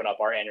just wrapping up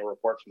our annual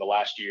report from the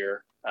last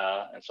year,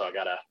 and so I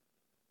gotta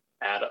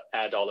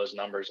add all those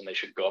numbers, and they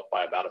should go up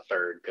by about a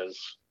third, because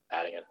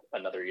adding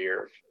another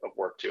year of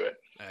work to it.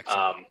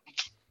 Excellent.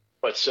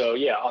 But so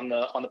yeah, on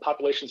the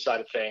population side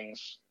of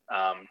things,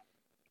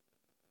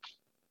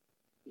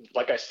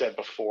 like I said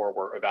before,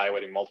 we're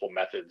evaluating multiple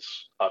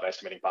methods of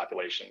estimating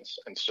populations,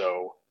 and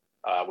so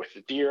with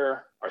the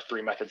deer, our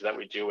 3 methods that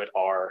we do it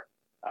are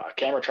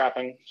camera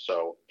trapping,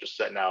 so just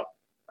setting out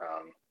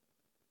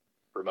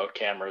remote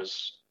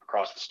cameras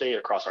across the state,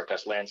 across our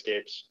test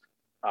landscapes.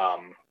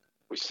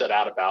 We set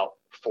out about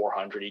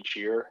 400 each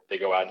year. They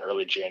go out in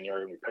early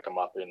January, and we pick them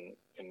up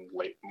in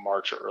late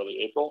March or early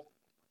April.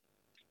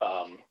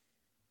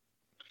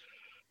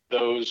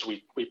 Those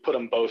we put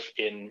them both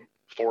in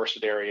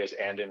forested areas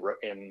and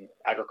in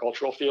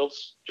agricultural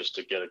fields, just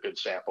to get a good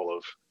sample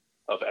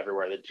of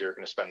everywhere that deer are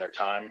going to spend their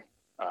time.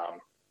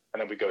 And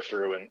then we go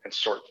through and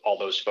sort all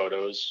those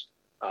photos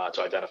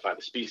to identify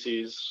the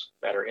species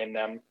that are in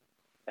them,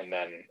 and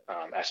then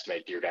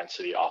estimate deer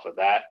density off of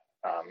that.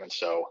 And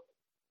so,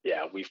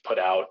 yeah, we've put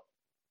out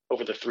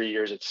over the 3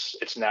 years,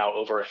 it's now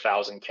over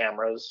 1,000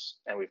 cameras,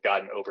 and we've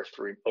gotten over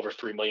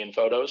 3 million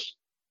photos.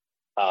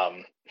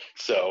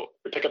 So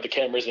we pick up the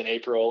cameras in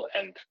April,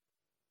 and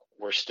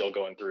we're still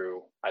going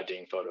through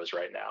IDing photos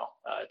right now.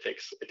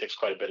 It takes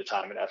quite a bit of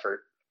time and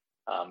effort,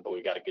 but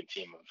we've got a good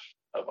team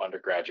of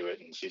undergraduate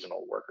and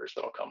seasonal workers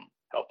that'll come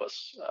help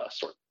us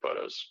sort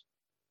photos.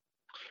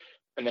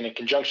 And then in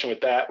conjunction with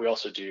that, we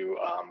also do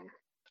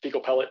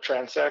fecal pellet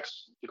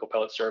transects, fecal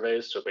pellet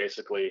surveys. So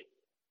basically,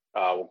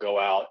 we'll go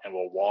out and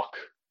we'll walk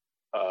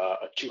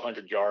a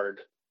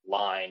 200-yard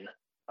line,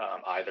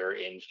 either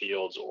in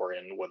fields or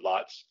in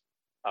woodlots,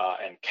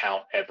 and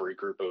count every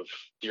group of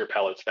deer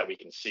pellets that we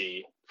can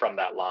see from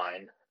that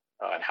line,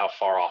 and how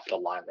far off the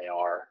line they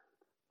are.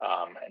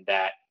 And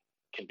that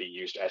can be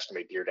used to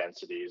estimate deer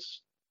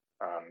densities,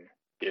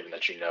 given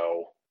that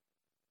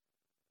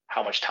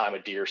how much time a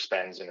deer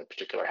spends in a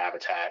particular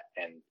habitat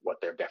and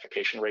what their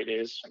defecation rate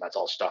is. And that's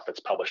all stuff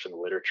that's published in the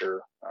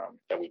literature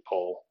that we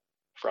pull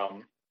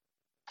from.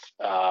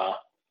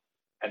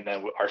 And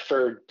then our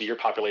third deer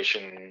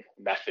population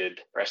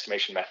method or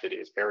estimation method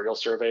is aerial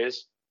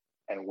surveys.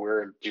 And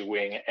we're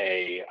doing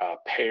a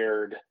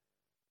paired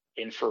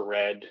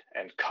infrared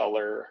and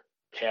color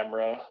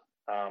camera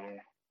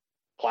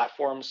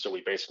platform. So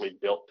we basically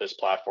built this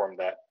platform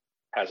that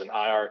has an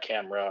IR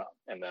camera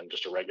and then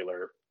just a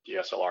regular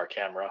DSLR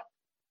camera.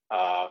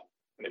 And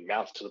it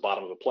mounts to the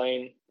bottom of the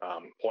plane,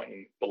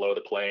 pointing below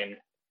the plane.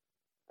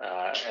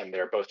 And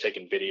they're both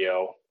taking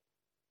video.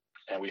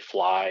 And we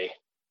fly,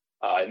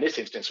 in this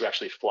instance, we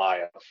actually fly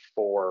a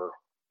 4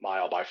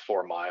 mile by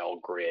 4 mile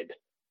grid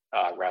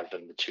rather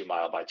than the 2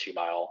 mile by 2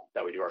 mile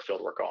that we do our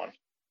field work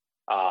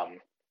on.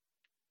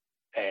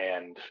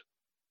 And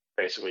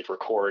basically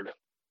record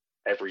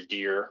every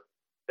deer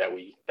that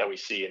we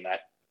see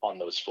on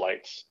those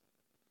flights.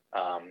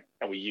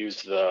 And we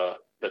use the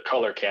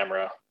color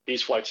camera.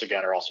 These flights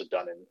again are also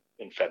done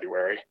in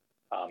February.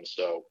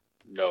 So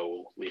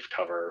no leaf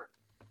cover,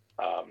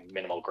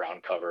 minimal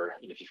ground cover.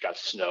 And if you've got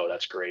snow,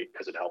 that's great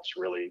because it helps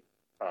really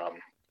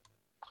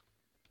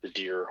the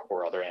deer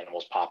or other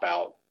animals pop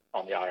out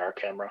on the IR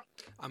camera.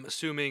 I'm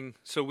assuming,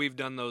 so we've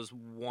done those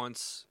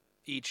once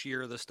each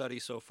year of the study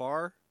so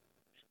far?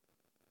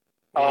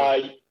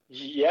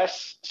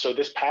 Yes. So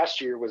this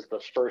past year was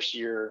the first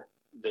year,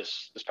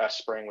 this past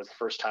spring was the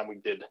first time we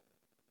did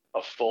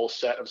a full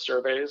set of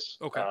surveys.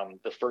 Okay.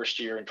 The first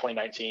year in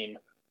 2019,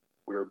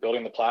 we were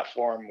building the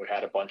platform. We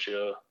had a bunch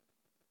of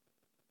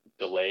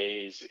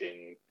delays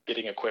in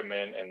getting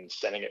equipment and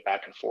sending it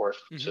back and forth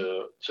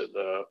to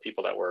the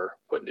people that were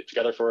putting it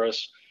together for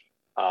us.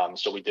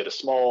 So we did a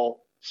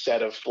small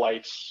set of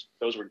flights.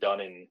 Those were done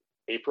in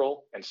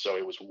April, and so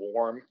it was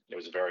warm. It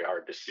was very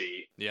hard to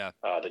see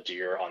the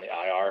deer on the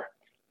IR.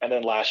 And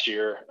then last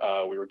year,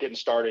 we were getting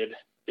started,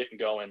 getting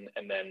going,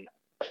 and then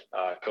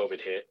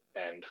COVID hit,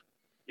 and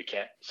you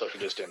can't social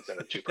distance in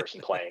a two-person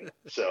plane,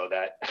 so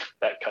that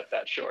cut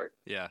that short.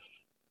 Yeah.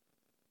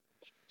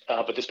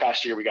 But this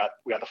past year, we got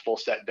the full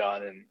set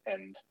done,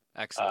 and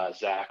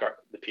Zach,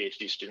 the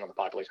PhD student on the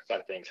population side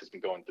of things, has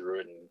been going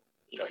through it,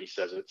 and he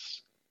says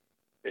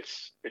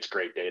it's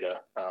great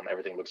data.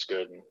 Everything looks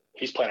good, and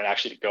he's planning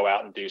actually to go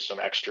out and do some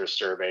extra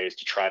surveys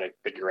to try to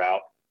figure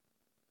out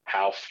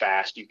how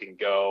fast you can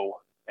go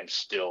and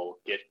still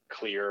get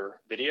clear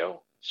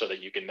video, so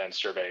that you can then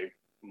survey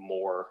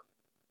more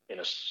in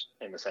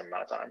the same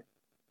amount of time.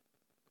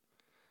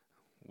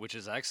 Which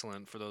is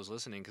excellent for those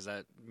listening, because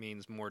that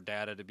means more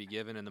data to be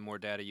given, and the more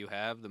data you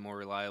have, the more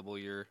reliable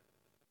your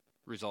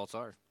results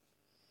are.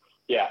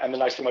 Yeah, and the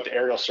nice thing about the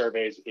aerial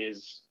surveys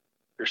is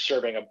you're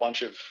surveying a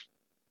bunch of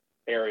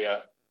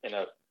area in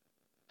a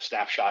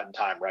snapshot in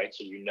time, right?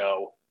 So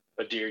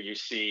a deer you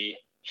see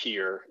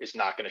here is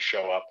not going to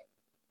show up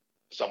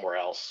somewhere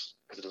else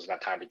because it doesn't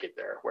have time to get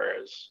there.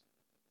 Whereas,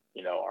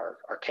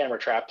 our camera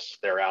traps,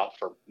 they're out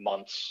for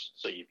months,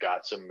 so you've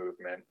got some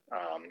movement.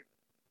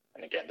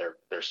 And again,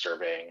 they're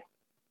surveying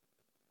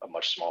a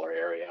much smaller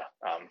area.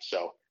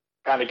 So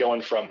kind of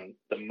going from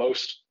the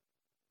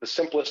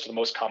simplest to the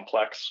most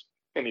complex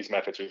in these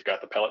methods, we've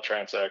got the pellet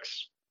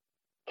transects,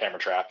 camera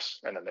traps,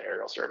 and then the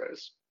aerial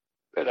surveys.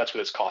 And that's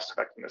where this cost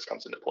effectiveness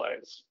comes into play.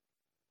 Is,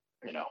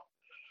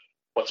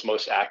 what's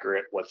most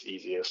accurate, what's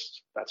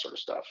easiest, that sort of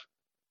stuff.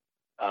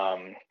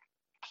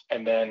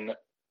 And then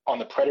on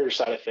the predator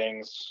side of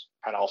things,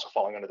 kind of also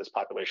falling under this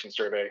population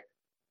survey,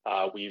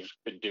 we've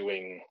been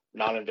doing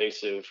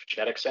non-invasive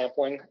genetic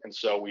sampling. And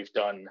so we've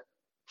done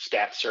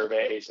scat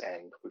surveys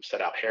and we've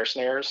set out hair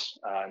snares.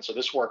 And so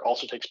this work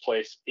also takes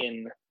place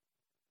in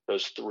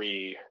those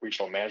 3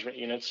 regional management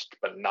units,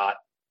 but not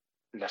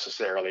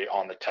necessarily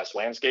on the test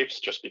landscapes,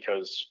 just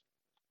because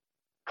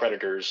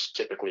predators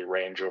typically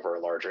range over a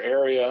larger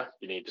area.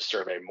 You need to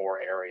survey more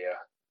area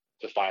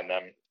to find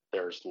them.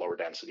 There's lower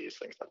densities,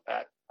 things like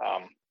that.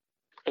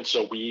 And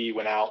so we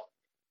went out,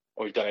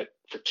 we've done it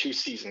for 2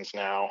 seasons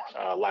now,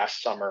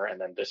 last summer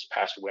and then this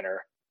past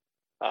winter.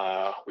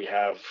 We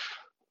have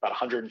about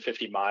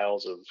 150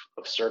 miles of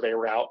survey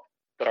route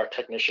that our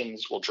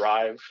technicians will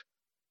drive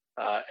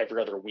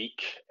every other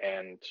week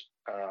and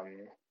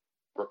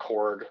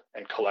record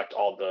and collect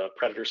all the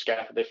predator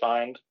scat that they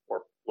find,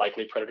 or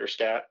likely predator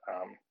scat,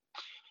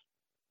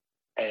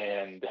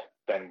 and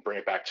then bring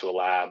it back to a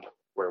lab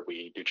where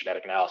we do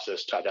genetic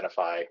analysis to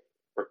identify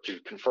or to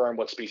confirm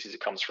what species it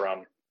comes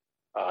from.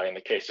 In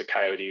the case of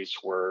coyotes,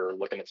 we're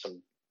looking at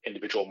some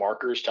individual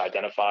markers to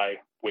identify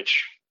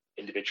which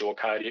individual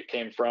coyote it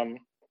came from,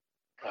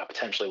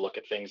 potentially look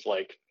at things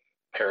like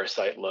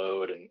parasite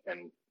load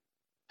and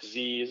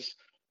disease,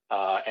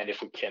 and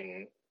if we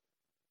can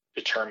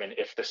determine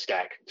if the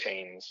scat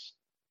contains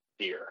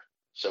deer.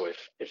 So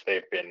if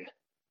they've been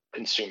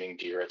consuming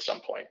deer at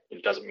some point.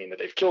 It doesn't mean that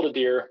they've killed a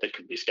deer, they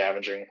could be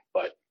scavenging,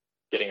 but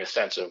getting a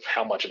sense of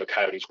how much of a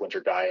coyote's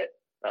winter diet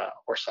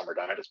or summer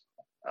diet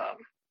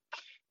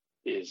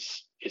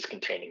is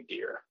containing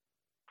deer.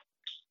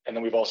 And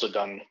then we've also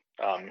done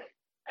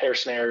hair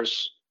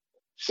snares,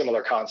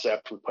 similar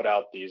concept. We put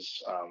out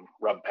these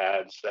rub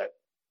pads that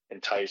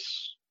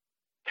entice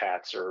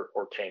cats or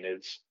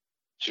canids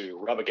to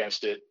rub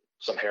against it.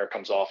 Some hair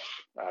comes off,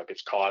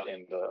 gets caught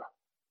in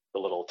the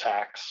little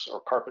tacks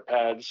or carpet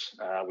pads.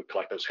 We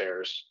collect those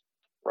hairs,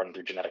 run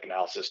through genetic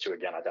analysis to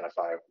again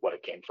identify what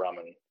it came from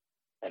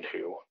and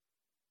who.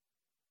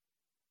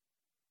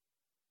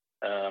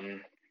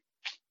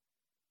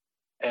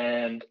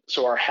 And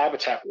so our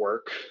habitat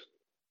work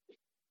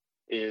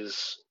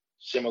is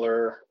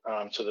similar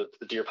to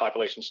the deer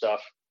population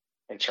stuff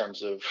in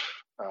terms of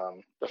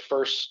the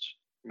first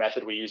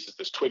method we use is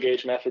this twig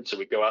age method. So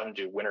we go out and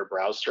do winter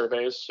browse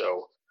surveys.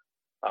 So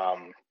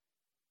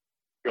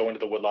go into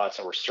the woodlots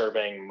and we're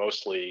surveying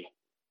mostly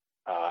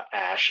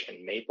ash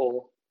and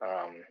maple,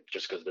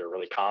 just because they're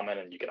really common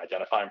and you can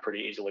identify them pretty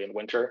easily in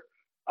winter.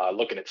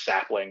 Looking at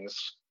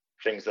saplings,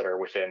 things that are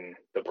within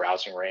the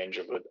browsing range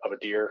of a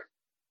deer,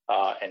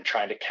 and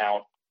trying to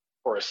count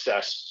or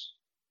assess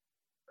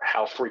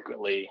how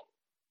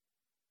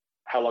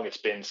long it's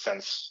been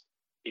since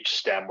each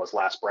stem was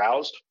last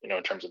browsed,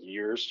 in terms of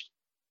years.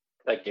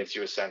 That gives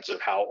you a sense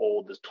of how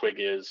old this twig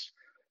is,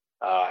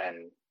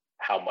 and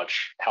how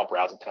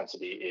browse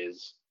intensity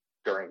is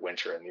during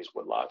winter in these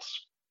woodlots.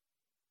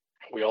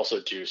 We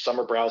also do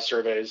summer browse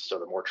surveys, so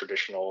the more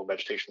traditional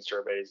vegetation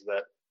surveys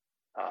that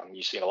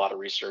you see in a lot of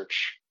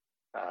research,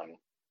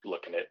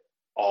 looking at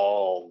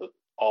all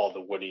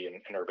the woody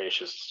and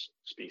herbaceous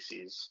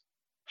species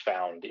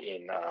found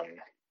in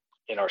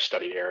our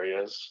study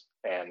areas.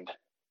 And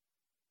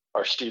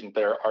our student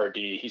there, RD,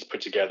 he's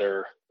put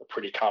together a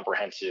pretty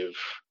comprehensive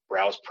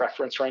browse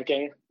preference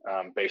ranking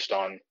based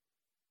on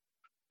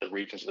the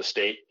regions of the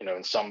state.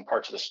 In some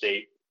parts of the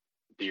state,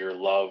 deer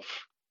love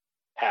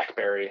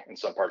hackberry. In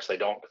some parts they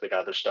don't because they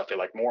got other stuff they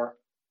like more.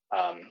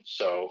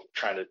 So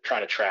trying to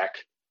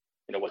track,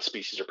 what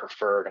species are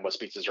preferred and what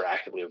species are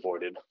actively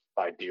avoided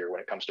by deer when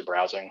it comes to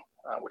browsing,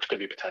 which could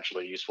be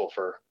potentially useful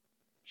for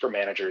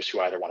managers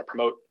who either want to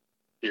promote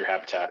deer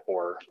habitat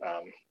or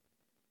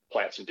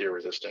plant some deer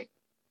resistant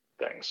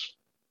things.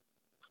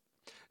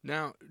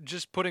 Now,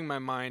 just putting my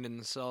mind in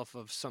the self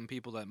of some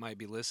people that might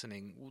be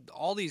listening,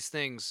 all these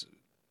things,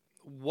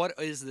 what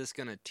is this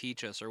going to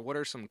teach us, or what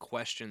are some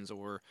questions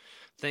or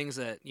things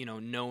that,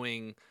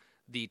 knowing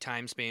the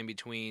time span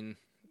between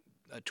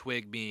a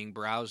twig being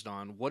browsed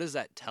on, what does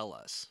that tell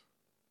us?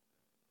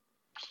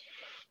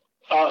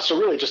 So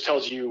really it just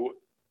tells you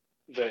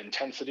the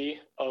intensity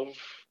of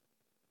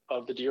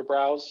the deer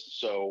browse.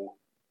 So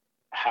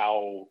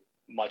how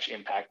much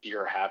impact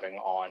deer are having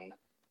on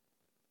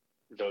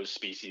those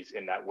species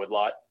in that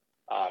woodlot.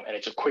 And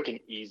it's a quick and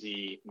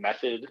easy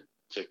method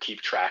to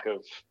keep track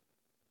of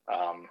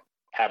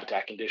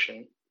habitat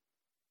condition.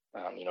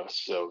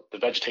 So the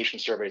vegetation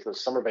surveys,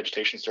 those summer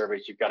vegetation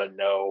surveys, you've got to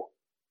know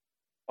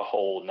a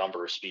whole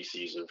number of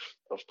species of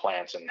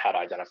plants and how to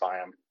identify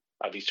them.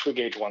 These twig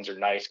age ones are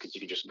nice because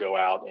you can just go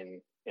out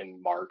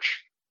in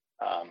March,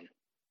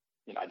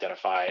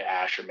 identify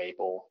ash or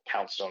maple,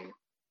 count some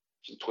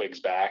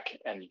twigs back,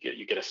 and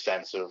you get a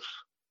sense of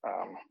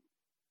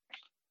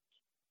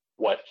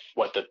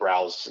what the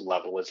browse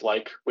level is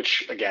like,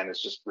 which again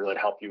is just really to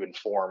help you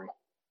inform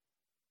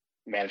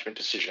management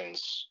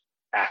decisions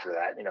after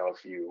that.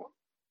 If you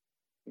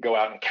go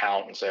out and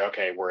count and say,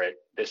 okay, we're at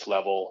this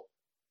level,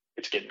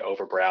 it's getting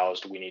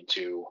overbrowsed, we need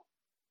to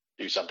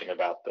do something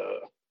about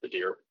the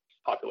deer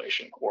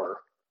population, or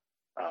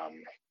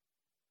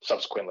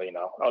subsequently,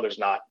 there's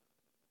not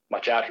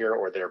much out here,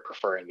 or they're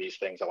preferring these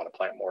things, I want to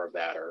plant more of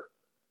that or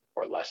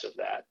less of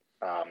that.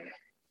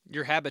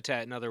 Your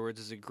habitat, in other words,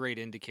 is a great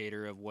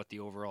indicator of what the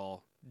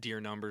overall deer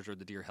numbers or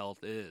the deer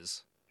health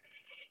is.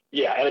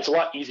 Yeah, and it's a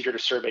lot easier to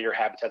survey your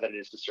habitat than it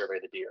is to survey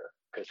the deer,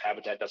 because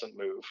habitat doesn't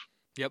move.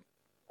 Yep.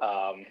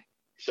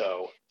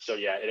 So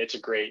yeah, and it's a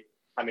great,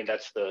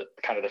 that's the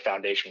kind of the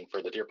foundation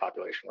for the deer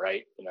population,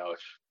 right?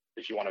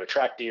 If you want to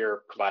attract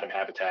deer, provide them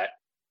habitat.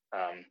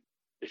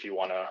 If you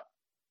want to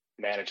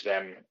manage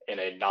them in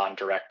a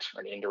non-direct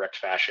or an indirect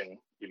fashion,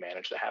 you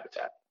manage the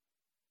habitat.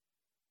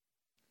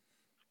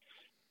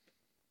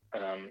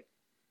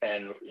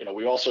 And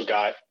we also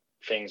got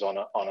things on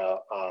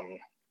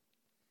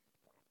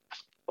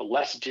a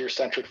less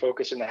deer-centric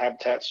focus in the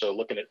habitat. So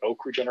looking at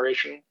oak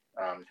regeneration,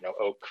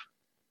 oak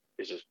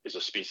is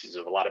a species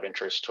of a lot of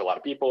interest to a lot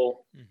of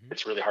people. Mm-hmm.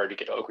 It's really hard to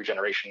get oak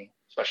regeneration,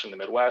 especially in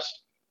the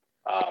Midwest.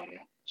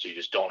 So you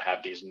just don't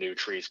have these new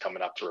trees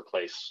coming up to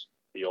replace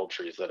the old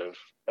trees that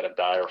have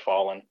died or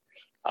fallen.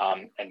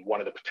 And one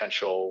of the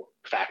potential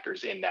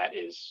factors in that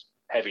is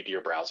heavy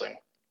deer browsing.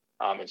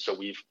 And so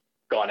we've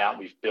gone out and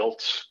we've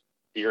built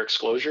deer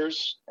exclosures.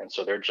 And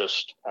so they're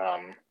just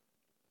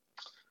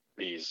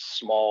these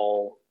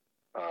small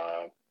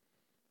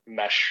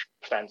mesh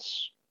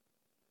fence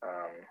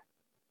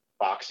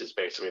boxes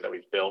basically that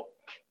we've built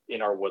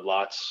in our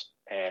woodlots,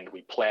 and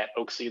we plant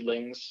oak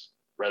seedlings,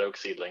 red oak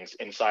seedlings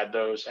inside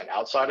those and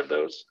outside of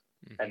those,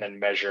 mm-hmm. and then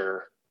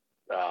measure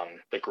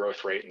the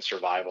growth rate and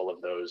survival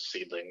of those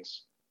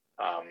seedlings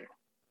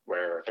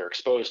where they're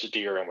exposed to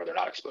deer and where they're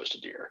not exposed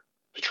to deer,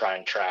 to try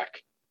and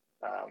track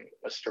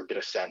or get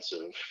a sense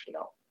of,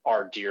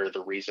 are deer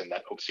the reason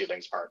that oak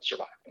seedlings aren't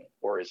surviving,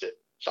 or is it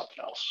something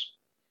else?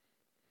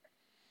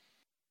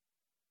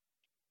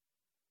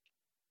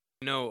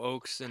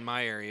 Oaks in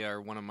my area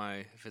are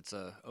if it's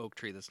a oak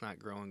tree that's not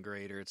growing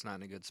great or it's not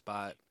in a good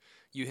spot,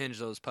 you hinge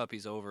those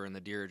puppies over and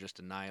the deer are just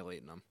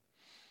annihilating them.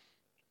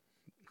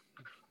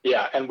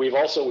 Yeah, and we've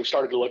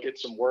started to look at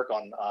some work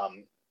on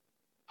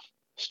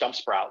stump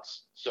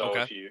sprouts. So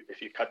okay.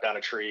 if you cut down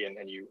a tree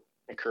and you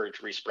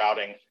encourage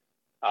resprouting,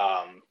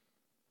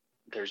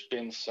 there's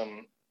been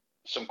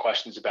some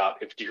questions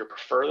about if deer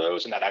prefer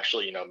those, and that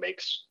actually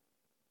makes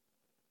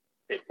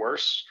it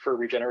worse for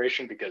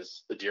regeneration,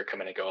 because the deer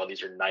come in and go, oh,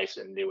 these are nice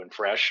and new and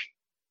fresh.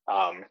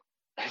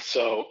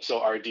 So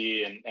RD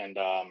and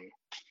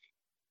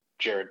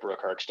Jared Brook,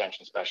 our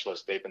extension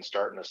specialist, they've been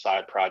starting a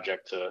side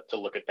project to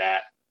look at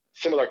that.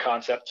 Similar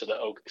concept to the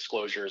oak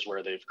exclosures,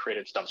 where they've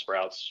created stump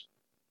sprouts,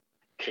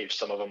 caged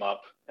some of them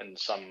up and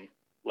some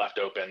left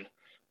open,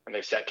 and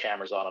they've set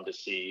cameras on them to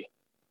see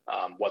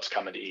what's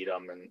coming to eat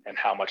them and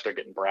how much they're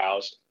getting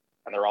browsed.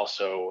 And they're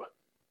also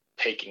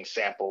taking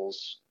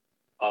samples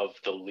of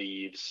the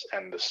leaves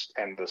and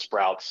the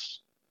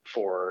sprouts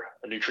for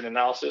a nutrient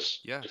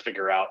analysis to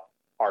figure out,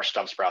 are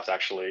stump sprouts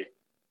actually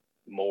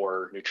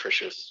more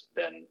nutritious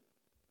than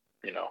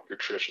your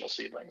traditional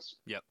seedlings.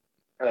 Yep.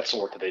 And that's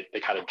some work that they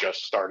kind of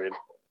just started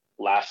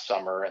last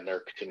summer, and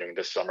they're continuing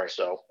this summer.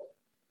 So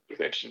it'll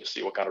be interesting to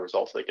see what kind of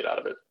results they get out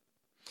of it.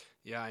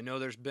 Yeah, I know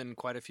there's been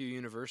quite a few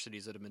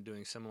universities that have been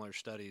doing similar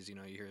studies. You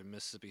hear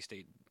Mississippi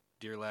State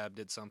Deer Lab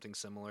did something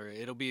similar.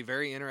 It'll be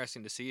very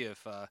interesting to see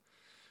if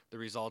the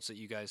results that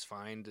you guys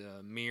find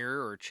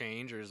mirror or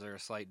change, or is there a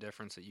slight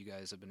difference that you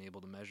guys have been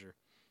able to measure?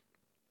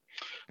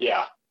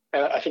 Yeah.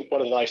 And I think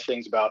one of the nice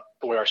things about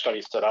the way our study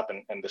is set up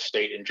and the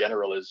state in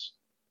general is,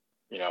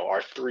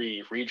 our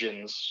 3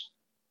 regions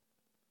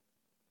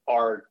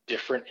are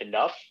different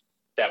enough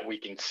that we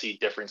can see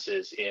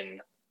differences in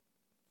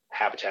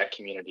habitat,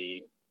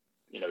 community,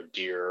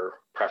 deer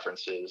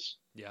preferences,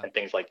 and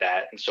things like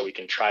that. And so we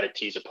can try to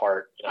tease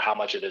apart, how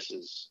much of this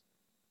is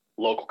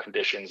local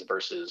conditions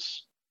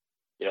versus,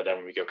 then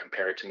when we go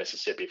compare it to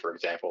Mississippi, for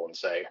example, and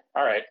say,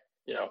 all right,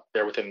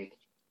 they're within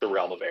the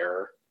realm of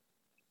error.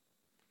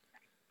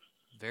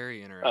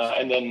 Very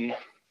interesting. And then,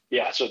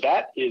 so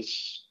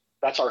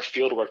that's our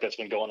field work that's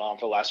been going on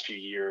for the last few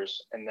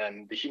years. And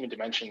then the human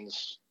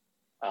dimensions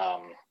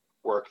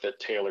work that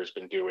Taylor's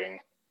been doing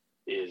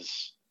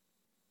is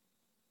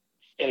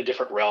in a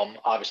different realm.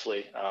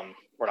 Obviously,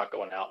 we're not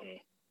going out and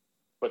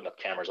putting up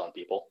cameras on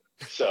people.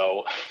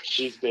 So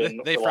she's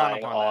been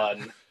relying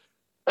on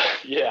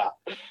yeah.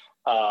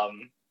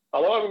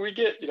 Although we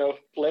get,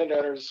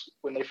 landowners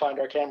when they find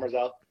our cameras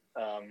out.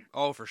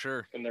 Oh, for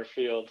sure. In their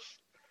fields,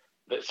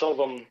 that some of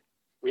them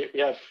we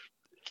have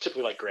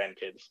typically like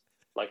grandkids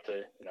like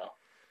to,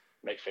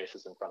 make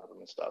faces in front of them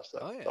and stuff. So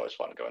It's always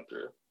fun going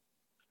through.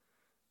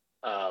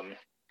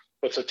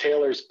 But so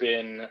Taylor's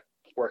been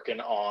working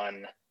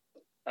on.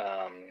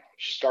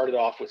 She started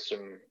off with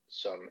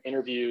some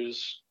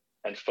interviews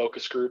and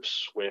focus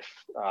groups with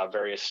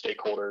various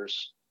stakeholders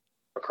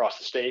across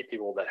the state,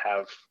 people that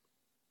have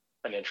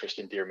an interest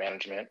in deer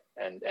management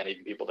and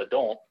even people that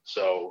don't.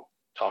 So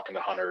talking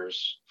to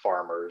hunters,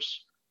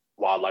 farmers,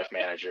 wildlife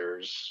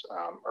managers,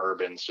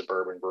 urban,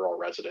 suburban, rural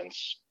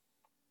residents,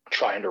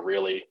 trying to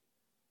really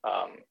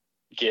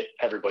get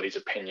everybody's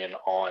opinion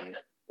on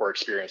or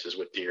experiences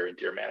with deer and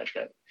deer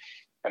management.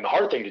 And the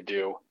hard thing to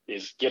do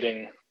is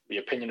getting the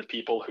opinion of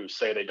people who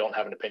say they don't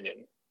have an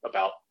opinion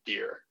about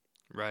deer.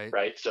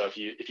 Right. So if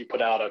you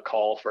put out a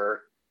call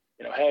for,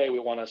 hey, we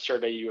want to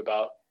survey you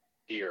about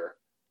deer,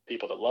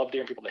 people that love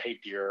deer and people that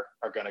hate deer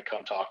are going to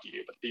come talk to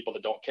you. But the people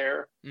that don't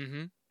care,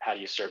 how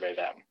do you survey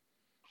them?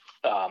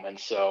 And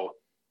so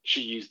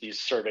she used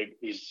these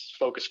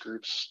focus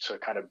groups to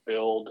kind of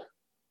build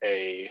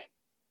a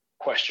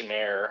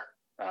questionnaire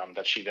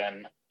that she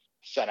then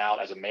sent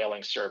out as a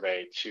mailing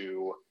survey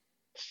to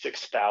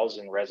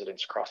 6,000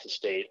 residents across the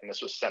state. And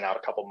this was sent out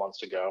a couple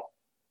months ago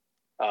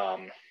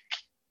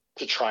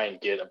to try and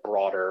get a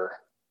broader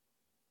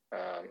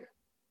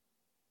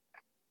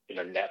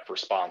net of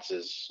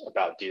responses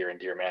about deer and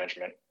deer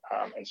management.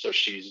 And so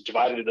she's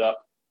divided it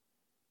up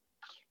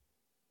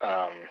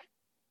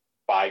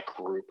by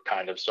group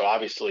kind of. So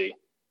obviously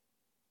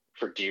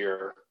for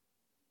deer,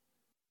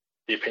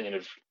 the opinion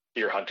of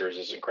deer hunters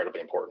is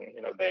incredibly important.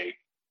 They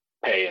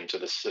pay into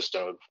the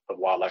system of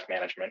wildlife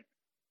management.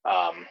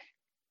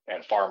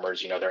 And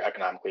farmers, they're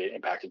economically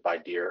impacted by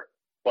deer,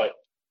 but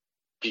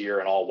deer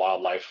and all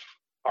wildlife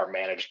are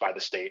managed by the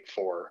state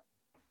for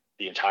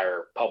the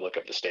entire public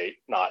of the state,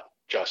 not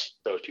just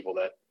those people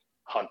that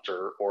hunt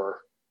or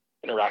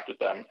interact with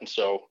them. And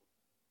so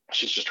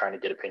she's just trying to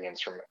get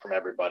opinions from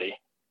everybody.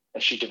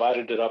 And she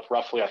divided it up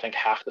roughly. I think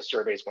half the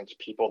surveys went to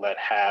people that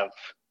have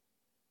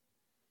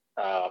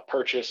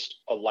purchased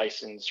a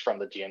license from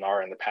the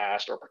DNR in the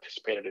past or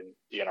participated in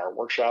DNR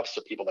workshops,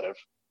 so people that have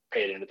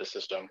paid into the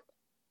system.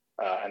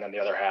 And then the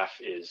other half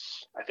is,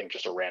 I think,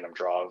 just a random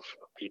draw of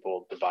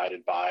people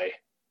divided by,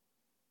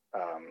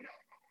 I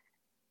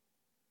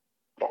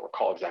don't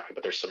recall exactly,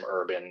 but there's some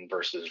urban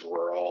versus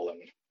rural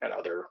and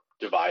other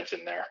divides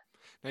in there.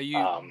 Now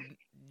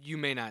you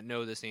may not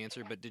know this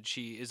answer, but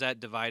is that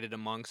divided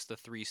amongst the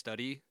 3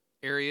 study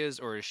areas,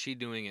 or is she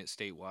doing it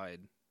statewide?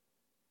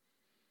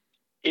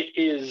 It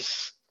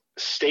is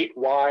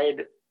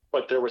statewide,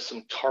 but there was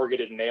some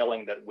targeted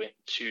mailing that went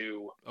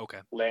to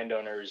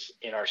landowners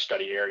in our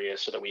study area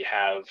so that we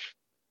have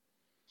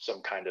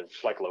some kind of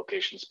like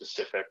location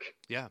specific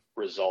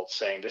results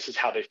saying this is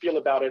how they feel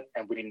about it,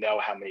 and we know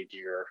how many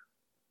deer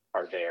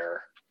are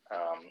there.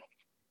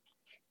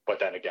 But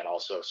then again,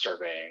 also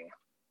surveying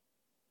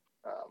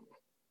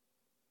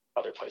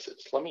other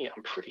places.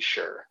 I'm pretty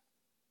sure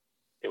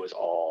it was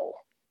all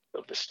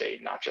of the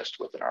state, not just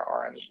within our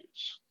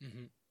RMUs.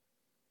 Mm-hmm.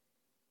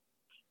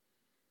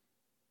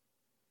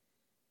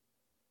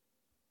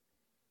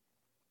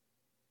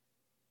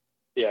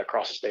 Yeah,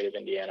 across the state of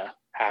Indiana.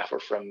 Half are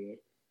from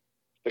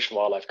Fish and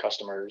Wildlife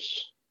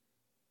customers.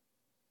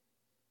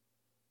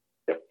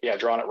 Yep. Yeah,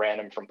 drawn at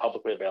random from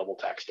publicly available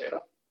tax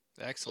data.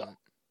 Excellent.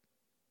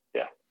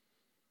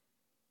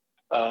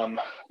 So,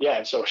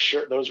 and so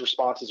sure, those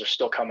responses are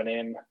still coming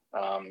in.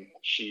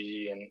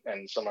 She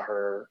and some of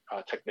her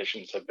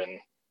technicians have been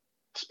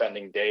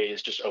spending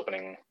days just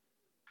opening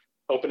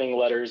opening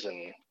letters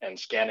and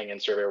scanning in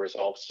survey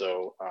results.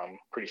 So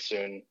pretty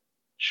soon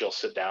she'll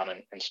sit down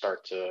and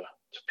start to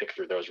pick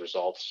through those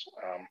results.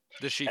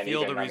 Does she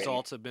feel the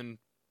results have been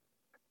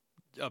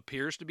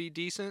appears to be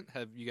decent?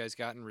 Have you guys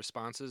gotten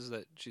responses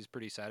that she's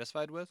pretty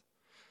satisfied with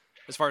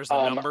as far as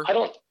the number?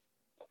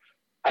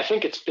 I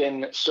think it's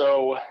been,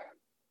 so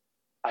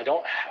I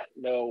don't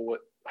know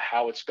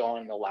how it's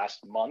gone in the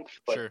last month,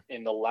 but sure.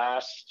 In the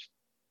last,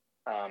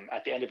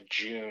 at the end of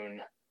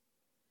June,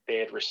 they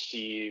had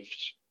received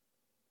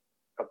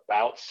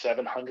about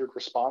 700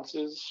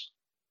 responses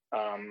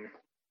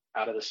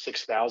out of the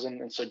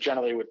 6,000. And so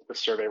generally with the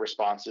survey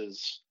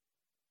responses,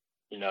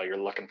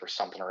 you're looking for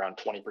something around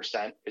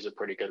 20% is a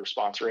pretty good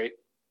response rate.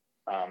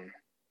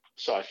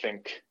 So I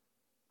think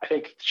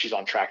she's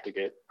on track to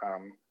get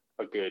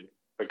a good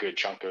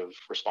chunk of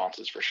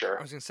responses for sure.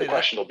 I was going to say, the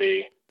question will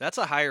be, that's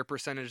a higher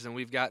percentage than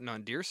we've gotten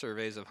on deer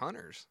surveys of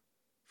hunters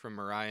from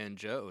Mariah and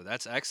Joe.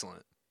 That's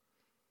excellent.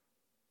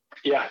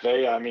 Yeah,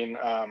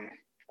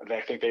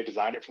 I think they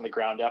designed it from the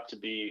ground up to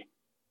be,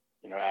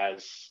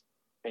 as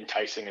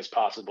enticing as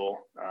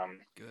possible.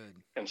 Good.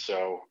 And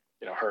so,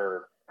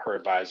 her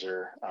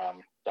advisor,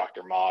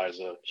 Dr. Ma, is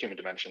a human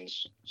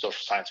dimensions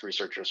social science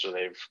researcher. So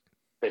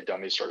they've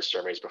done these sort of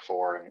surveys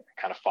before and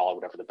kind of follow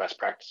whatever the best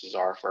practices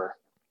are for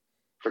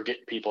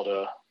getting people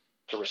to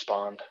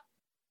respond.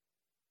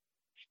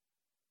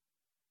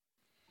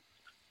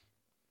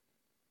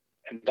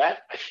 And that,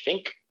 I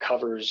think,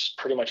 covers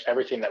pretty much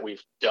everything that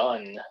we've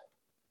done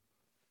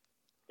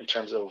in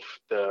terms of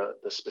the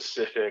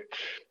specific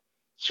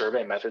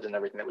survey methods and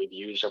everything that we've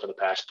used over the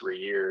past 3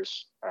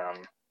 years.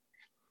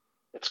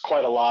 It's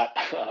quite a lot.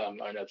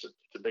 I know it's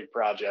a big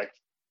project.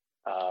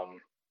 But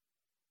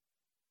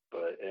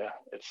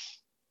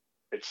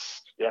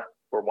yeah,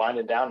 we're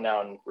winding down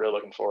now and really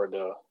looking forward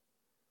to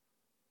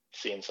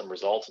seeing some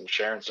results and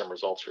sharing some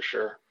results for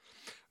sure.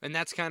 And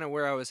that's kind of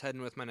where I was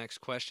heading with my next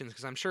questions,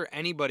 because I'm sure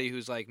anybody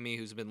who's like me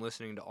who's been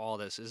listening to all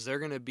this, is there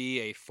going to be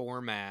a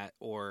format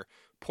or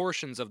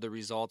portions of the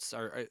results?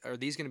 Are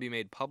these going to be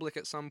made public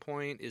at some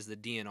point? Is the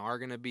DNR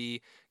going to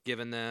be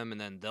given them,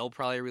 and then they'll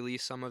probably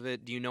release some of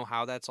it? Do you know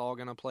how that's all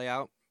going to play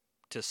out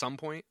to some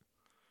point?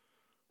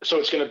 So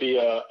it's going to be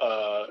a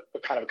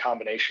kind of a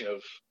combination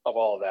of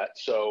all of that.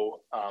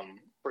 So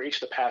for each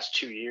of the past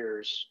 2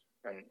 years,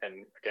 and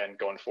again,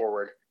 going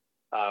forward,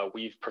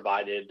 we've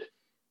provided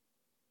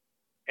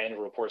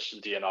annual reports to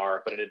the DNR,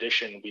 but in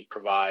addition, we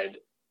provide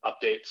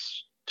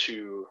updates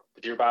to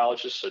the deer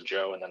biologists, so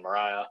Joe and then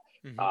Mariah,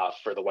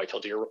 for the whitetail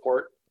deer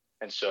report.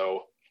 And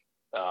so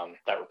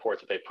that report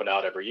that they put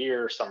out every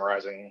year,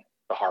 summarizing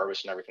the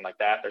harvest and everything like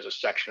that, there's a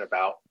section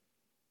about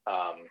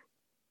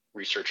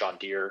research on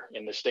deer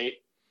in the state.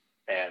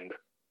 And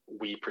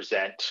we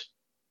present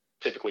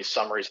typically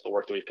summaries of the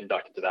work that we've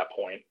conducted to that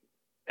point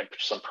and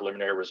some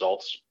preliminary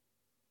results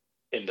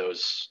in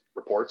those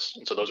reports.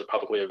 And so those are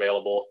publicly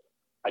available.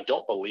 I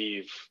don't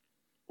believe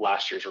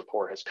last year's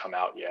report has come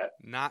out yet.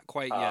 Not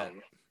quite yet.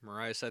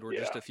 Mariah said we're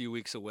just a few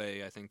weeks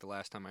away, I think, the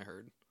last time I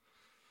heard.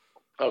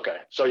 Okay.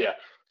 So yeah.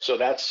 So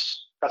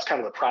that's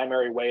kind of the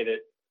primary way that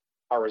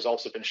our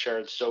results have been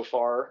shared so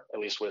far, at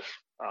least with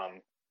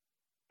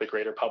the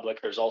greater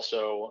public. There's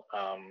also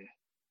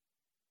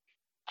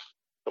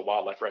the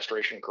Wildlife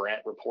Restoration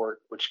Grant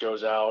Report, which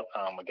goes out.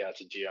 Again, it's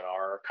a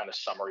DNR kind of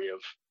summary of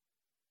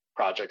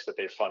projects that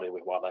they've funded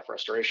with wildlife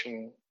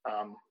restoration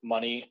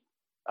money.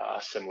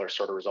 Similar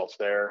sort of results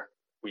there.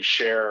 We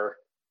share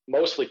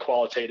mostly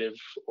qualitative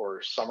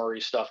or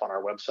summary stuff on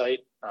our website,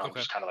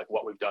 just kind of like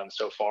what we've done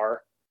so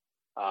far.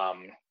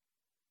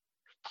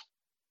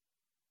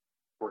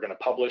 We're going to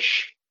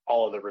publish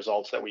all of the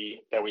results that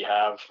we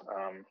have.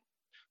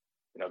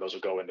 Those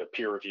will go into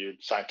peer-reviewed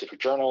scientific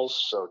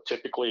journals. So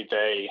typically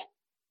they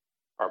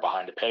are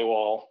behind a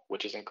paywall,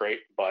 which isn't great,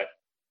 but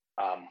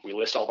we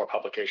list all of our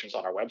publications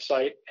on our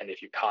website. And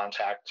if you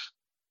contact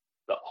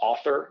the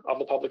author of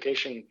the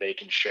publication, they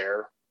can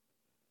share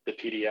the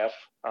PDF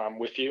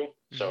with you.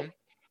 So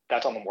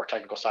that's on the more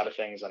technical side of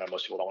things. I know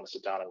most people don't want to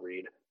sit down and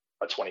read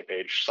a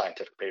 20-page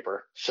scientific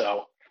paper.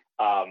 So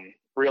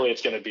really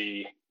it's going to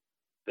be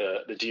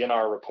the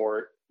DNR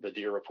report, the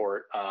deer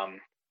report.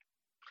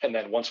 And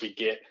then once we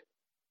get,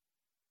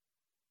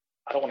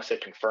 I don't want to say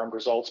confirmed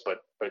results, but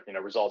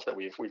results that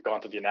we've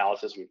gone through the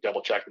analysis, we've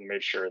double checked and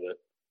made sure that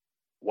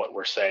what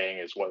we're saying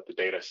is what the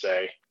data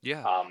say.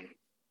 Yeah.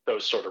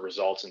 Those sort of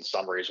results and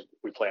summaries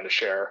we plan to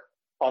share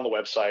on the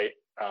website,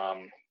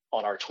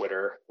 on our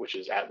Twitter, which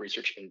is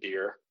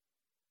 @ResearchInDeer.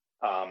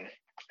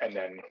 And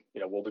then,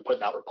 we'll be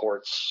putting out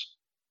reports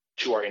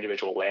to our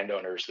individual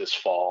landowners this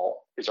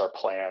fall is our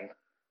plan.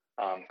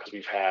 Because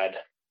we've had,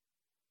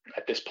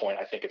 at this point,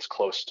 I think it's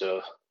close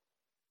to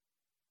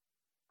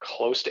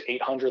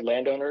 800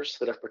 landowners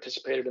that have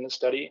participated in the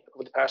study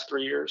over the past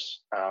 3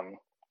 years. And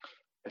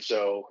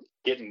so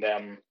getting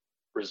them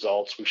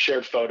results, we've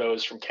shared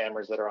photos from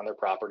cameras that are on their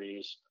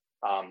properties.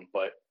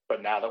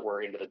 But now that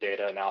we're into the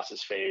data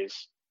analysis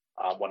phase,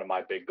 one of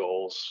my big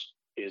goals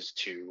is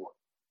to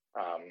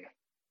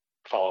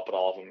follow up with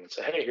all of them and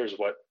say, hey, here's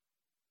what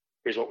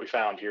we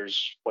found.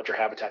 Here's what your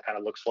habitat kind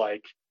of looks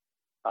like.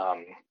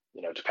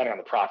 Depending on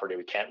the property,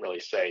 we can't really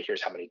say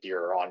here's how many deer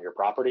are on your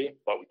property,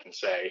 but we can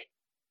say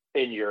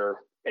in your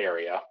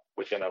area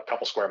within a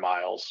couple square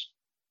miles,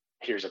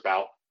 here's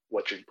about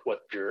what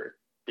your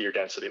deer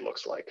density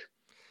looks like.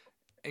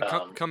 And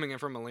coming in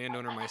from a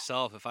landowner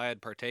myself, if I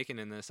had partaken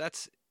in this,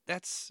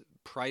 that's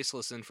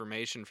priceless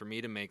information for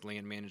me to make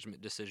land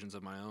management decisions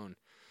of my own.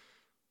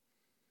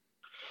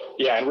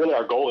 Yeah, and really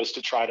our goal is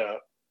to try to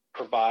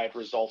provide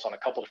results on a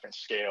couple different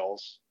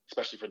scales,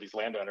 especially for these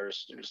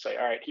landowners, to say,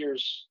 all right,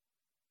 here's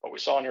what we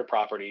saw on your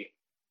property.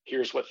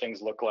 Here's what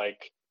things look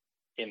like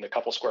in the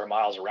couple square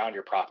miles around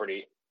your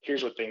property.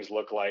 Here's what things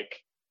look like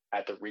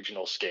at the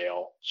regional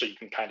scale. So you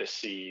can kind of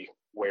see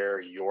where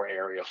your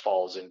area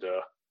falls into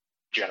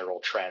general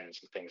trends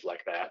and things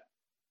like that.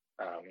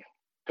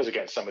 Because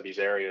again, some of these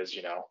areas,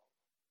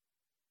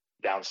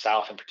 down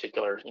south in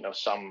particular,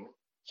 some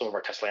of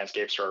our test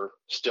landscapes are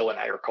still in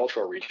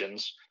agricultural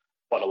regions,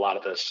 but a lot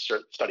of the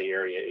study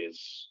area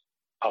is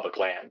public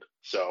land.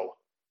 So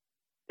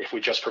if we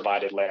just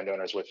provided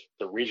landowners with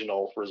the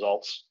regional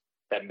results,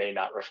 that may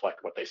not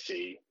reflect what they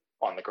see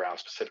on the ground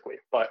specifically,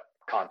 but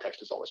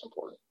context is always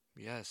important.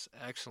 Yes,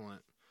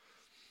 excellent.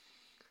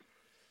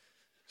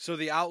 So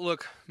the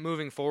outlook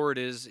moving forward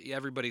is,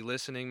 everybody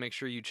listening, make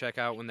sure you check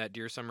out when that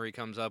deer summary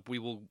comes up.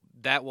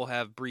 That will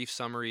have brief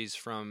summaries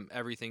from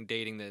everything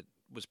dating that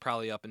was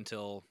probably up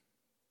until,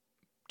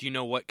 do you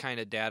know what kind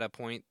of data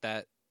point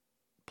that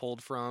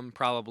pulled from?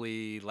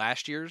 Probably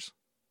last year's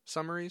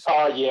summaries?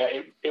 Yeah,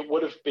 it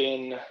would have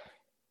been,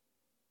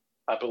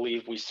 I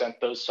believe we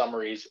sent those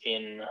summaries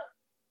in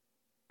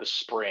the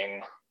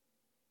spring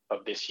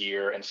of this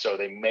year. And so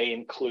they may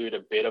include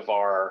a bit of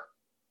our,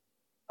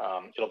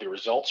 it'll be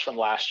results from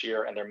last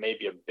year, and there may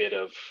be a bit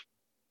of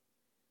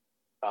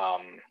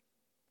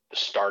the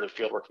start of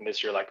fieldwork from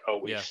this year, like,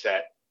 we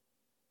set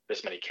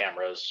this many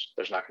cameras,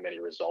 there's not going to be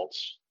any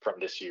results from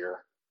this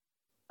year.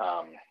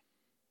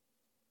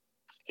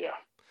 Yeah.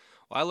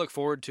 Well, I look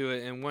forward to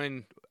it, and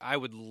when I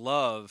would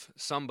love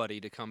somebody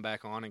to come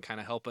back on and kind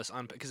of help us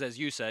because as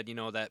you said,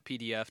 that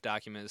PDF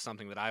document is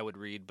something that I would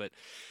read, but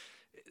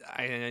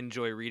I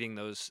enjoy reading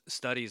those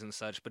studies and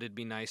such, but it'd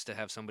be nice to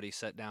have somebody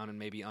sit down and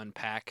maybe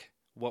unpack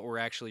what we're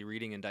actually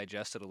reading and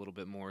digest it a little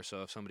bit more.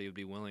 So if somebody would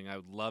be willing, I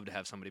would love to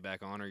have somebody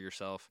back on, or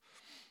yourself.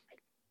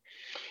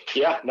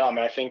 Yeah, no, I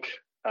mean, I think,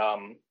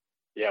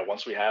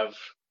 once we have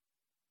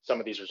some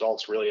of these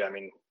results, really, I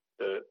mean,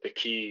 the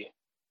key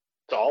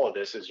to all of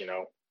this is,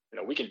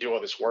 we can do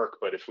all this work,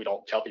 but if we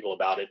don't tell people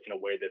about it in a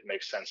way that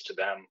makes sense to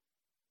them,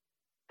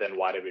 then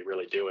why did we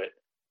really do it?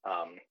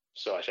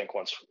 So I think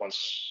once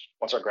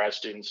our grad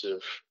students have,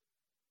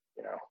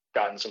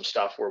 gotten some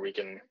stuff where we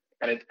can,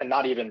 and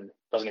not even,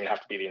 doesn't even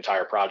have to be the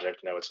entire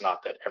project. It's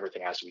not that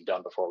everything has to be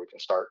done before we can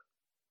start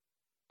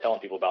telling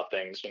people about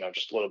things,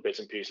 just little bits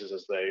and pieces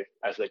as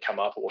they come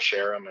up, we'll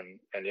share them,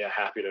 and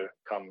happy to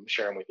come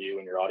share them with you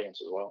and your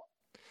audience as well.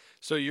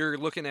 So you're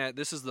looking at,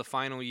 this is the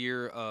final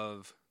year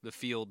of the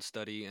field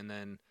study, and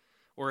then,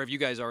 or have you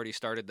guys already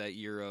started that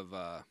year of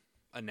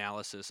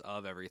analysis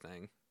of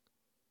everything?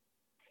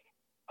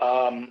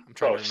 I'm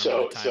trying to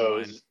remember the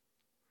timeline.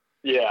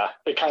 Yeah,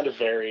 it kind of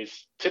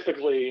varies.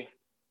 Typically,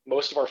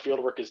 most of our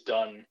field work is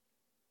done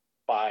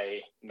by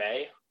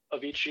May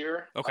of each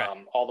year. Okay.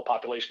 All the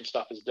population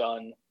stuff is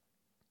done,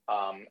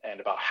 and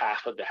about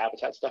half of the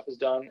habitat stuff is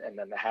done, and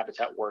then the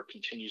habitat work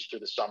continues through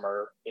the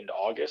summer into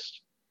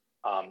August.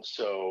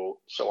 So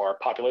our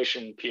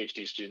population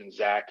PhD student,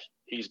 Zach,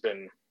 he's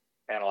been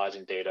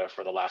analyzing data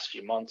for the last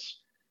few months.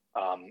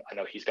 I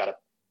know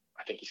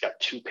I think he's got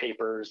 2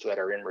 papers that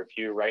are in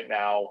review right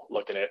now,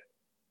 looking at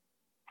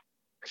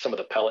some of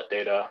the pellet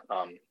data,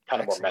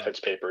 kind of more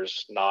methods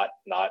papers, not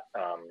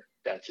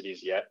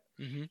densities yet.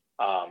 Mm-hmm.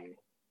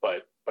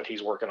 But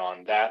he's working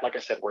on that. Like I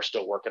said, we're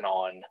still working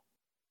on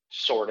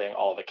sorting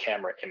all the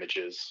camera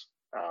images.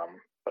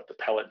 But the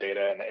pellet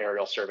data and the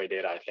aerial survey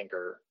data, I think,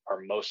 are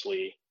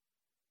mostly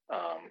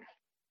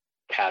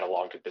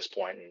cataloged at this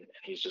point, and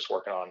he's just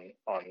working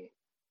on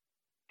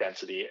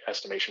density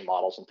estimation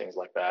models and things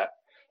like that.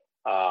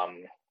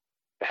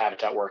 The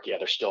habitat work,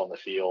 they're still in the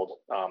field.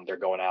 They're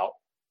going out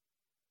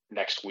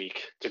next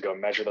week to go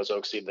measure those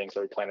oak seedlings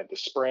that we planted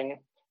this spring.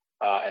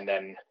 And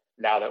then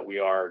now that we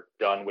are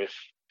done with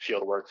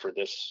field work for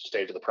this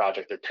stage of the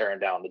project, they're tearing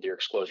down the deer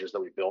exclosures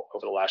that we built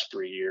over the last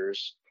 3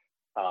 years.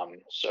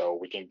 So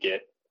we can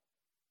get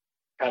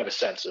kind of a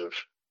sense of,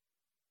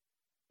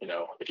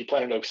 if you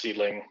plant an oak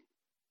seedling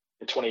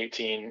in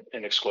 2018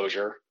 in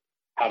exclosure,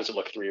 how does it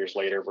look 3 years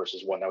later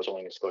versus one that was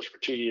only in exclosure for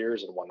 2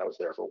 years and one that was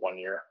there for 1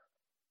 year?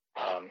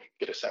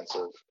 Get a sense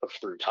of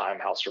through time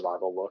how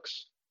survival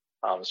looks.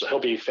 So he'll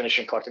be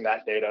finishing collecting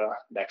that data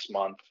next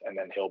month, and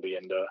then he'll be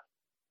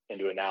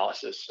into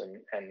analysis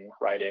and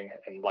writing.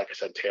 And like I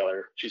said,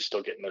 Taylor, she's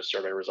still getting those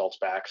survey results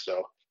back,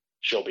 so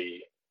she'll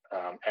be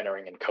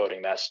entering and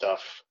coding that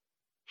stuff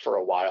for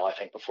a while, I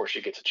think, before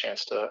she gets a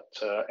chance to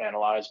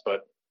analyze.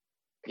 But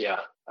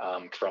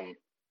from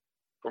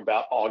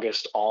about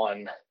August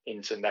on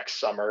into next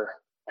summer,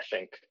 I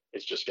think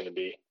it's just going to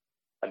be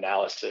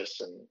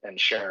analysis and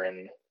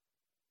sharing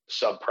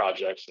sub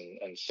projects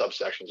and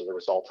subsections of the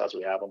results as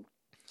we have them.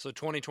 So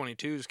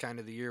 2022 is kind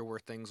of the year where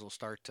things will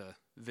start to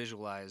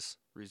visualize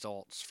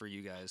results for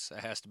you guys. It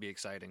has to be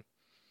exciting.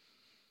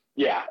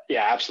 Yeah,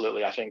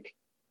 absolutely. I think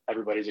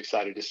everybody's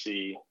excited to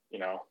see,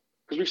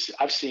 because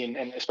I've seen,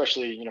 and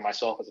especially,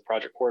 myself as a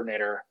project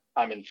coordinator,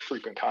 I'm in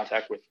frequent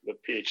contact with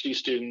PhD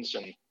students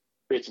and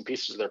bits and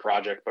pieces of their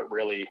project, but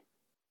really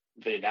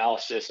the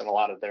analysis and a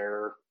lot of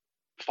their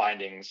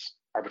findings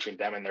are between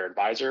them and their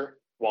advisor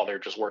while they're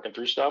just working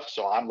through stuff.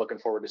 So I'm looking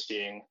forward to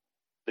seeing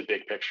the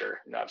big picture.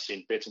 I've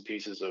seen bits and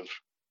pieces of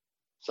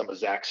some of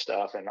Zach's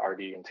stuff and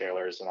RD and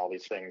Taylor's and all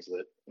these things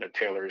that,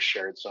 Taylor has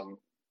shared some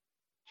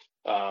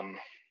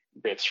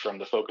bits from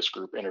the focus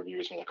group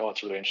interviews, and like, oh,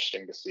 it's really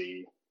interesting to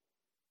see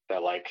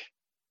that like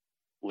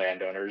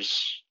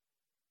landowners,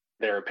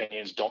 their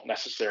opinions don't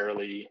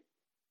necessarily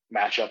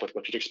match up with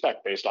what you'd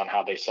expect based on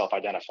how they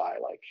self-identify.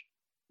 Like,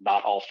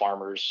 not all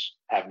farmers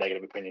have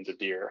negative opinions of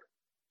deer.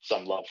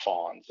 Some love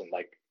fawns, and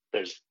like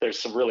there's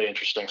some really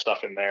interesting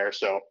stuff in there.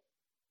 So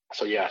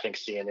yeah, I think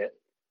seeing it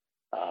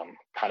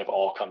kind of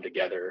all come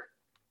together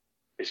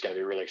is going to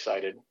be really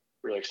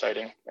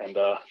exciting. And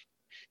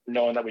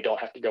knowing that we don't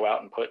have to go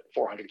out and put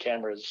 400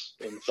 cameras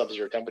in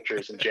sub-zero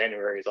temperatures in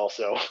January is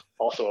also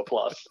a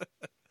plus.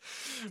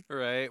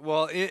 Right.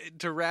 Well,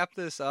 to wrap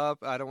this up,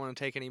 I don't want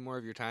to take any more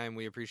of your time.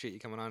 We appreciate you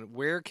coming on.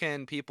 Where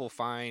can people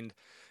find,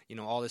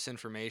 all this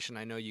information?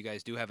 I know you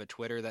guys do have a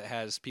Twitter that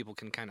has people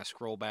can kind of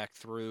scroll back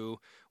through.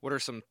 What are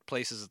some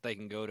places that they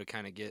can go to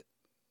kind of get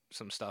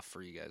some stuff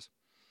for you guys?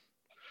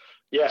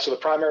 Yeah, so the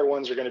primary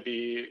ones are going to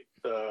be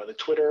the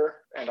Twitter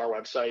and our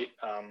website.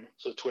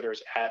 So the Twitter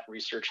is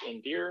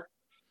 @researchindeer,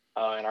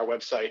 and our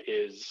website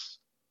is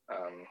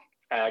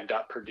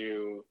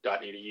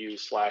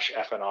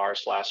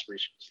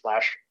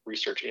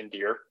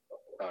ag.purdue.edu/FNR/researchindeer.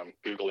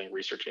 Googling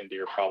research in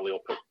deer probably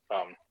will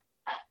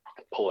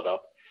pull it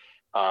up.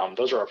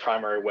 Those are our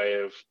primary way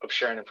of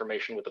sharing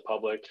information with the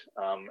public.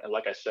 And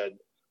like I said,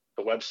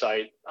 the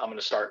website, I'm going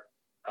to start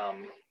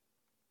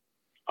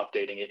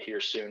updating it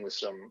here soon with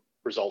some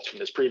results from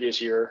this previous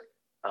year.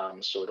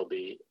 So it'll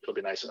be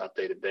nice and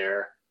updated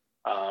there.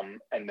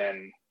 And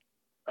then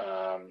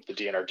the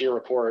DNR Deer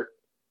Report,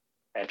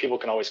 and people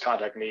can always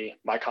contact me.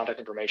 My contact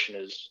information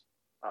is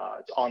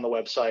it's on the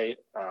website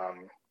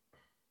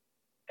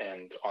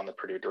and on the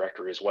Purdue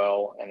directory as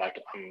well. And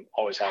I'm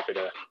always happy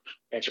to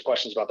answer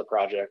questions about the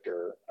project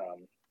or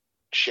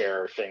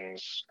share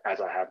things as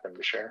I have them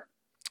to share.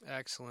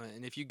 Excellent.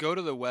 And if you go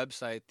to the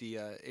website, the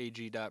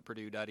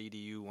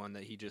ag.purdue.edu one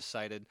that he just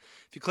cited,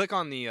 if you click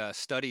on the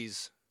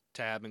studies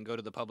tab and go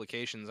to the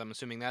publications, I'm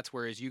assuming that's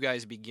where, as you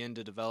guys begin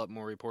to develop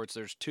more reports,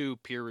 there's 2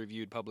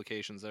 peer-reviewed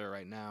publications there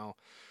right now.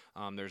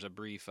 There's a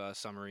brief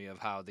summary of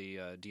how the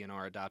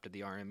DNR adopted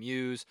the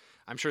RMUs.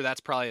 I'm sure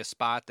that's probably a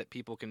spot that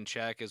people can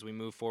check as we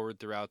move forward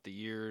throughout the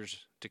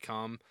years to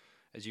come,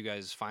 as you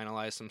guys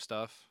finalize some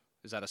stuff.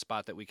 Is that a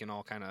spot that we can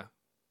all kind of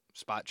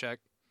spot check?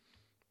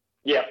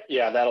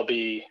 Yeah, that'll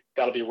be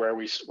where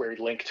we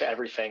link to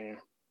everything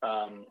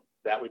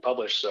that we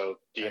publish. So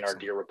DNR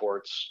Deer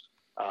Reports,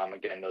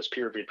 again, those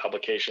peer-reviewed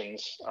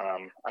publications.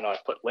 I know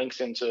I've put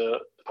links into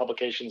the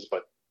publications,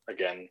 but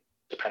again,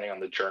 depending on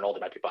the journal, they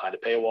might be behind a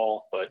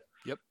paywall. But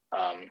yep.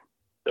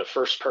 The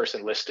first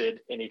person listed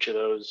in each of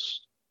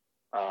those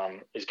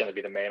is going to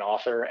be the main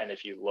author. And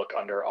if you look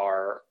under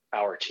our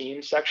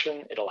team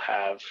section, it'll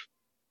have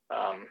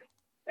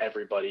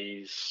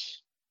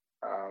everybody's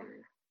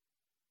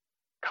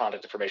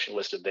contact information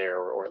listed there,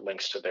 or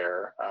links to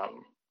their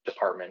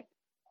department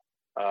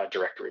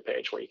directory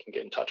page where you can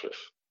get in touch with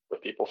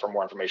people for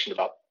more information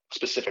about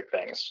specific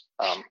things.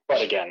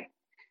 But again,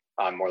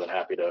 I'm more than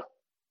happy to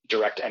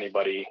direct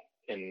anybody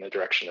in the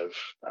direction of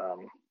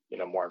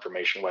more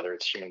information, whether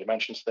it's human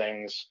dimensions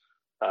things.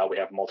 We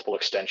have multiple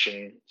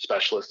extension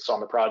specialists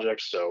on the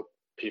project, so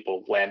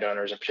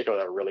landowners in particular,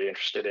 that are really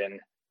interested in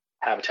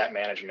habitat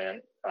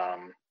management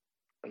and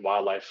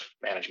wildlife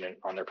management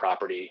on their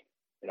property.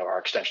 Our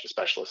extension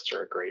specialists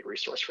are a great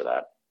resource for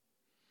that.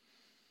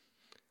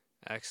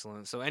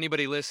 Excellent. So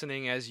anybody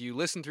listening, as you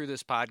listen through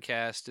this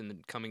podcast in the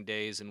coming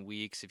days and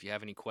weeks, if you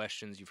have any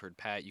questions, you've heard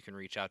Pat, you can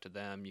reach out to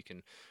them. You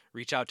can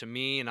reach out to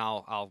me, and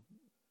I'll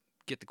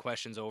get the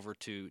questions over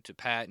to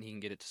Pat, and he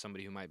can get it to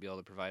somebody who might be able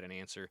to provide an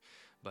answer.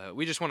 But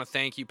we just want to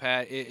thank you,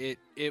 Pat.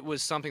 It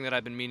was something that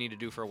I've been meaning to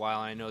do for a while.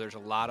 I know there's a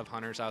lot of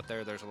hunters out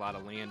there. There's a lot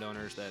of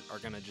landowners that are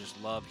going to just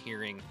love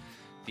hearing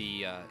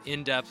the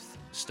in-depth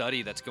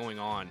study that's going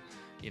on.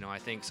 I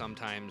think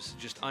sometimes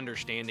just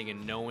understanding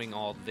and knowing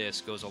all this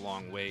goes a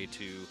long way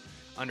to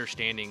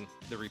understanding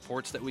the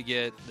reports that we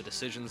get, the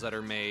decisions that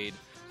are made,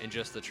 and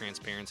just the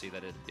transparency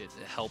that it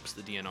helps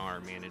the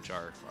DNR manage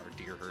our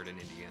deer herd in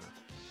Indiana.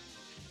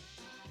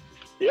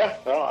 Yeah,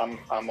 no,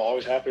 I'm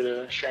always happy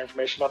to share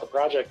information about the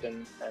project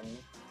and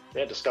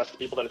discuss the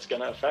people that it's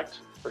going to affect,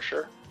 for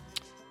sure.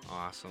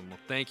 Awesome. Well,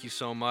 thank you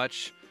so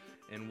much,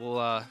 and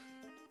we'll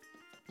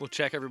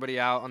check everybody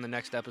out on the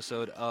next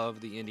episode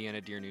of the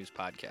Indiana Deer News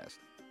Podcast.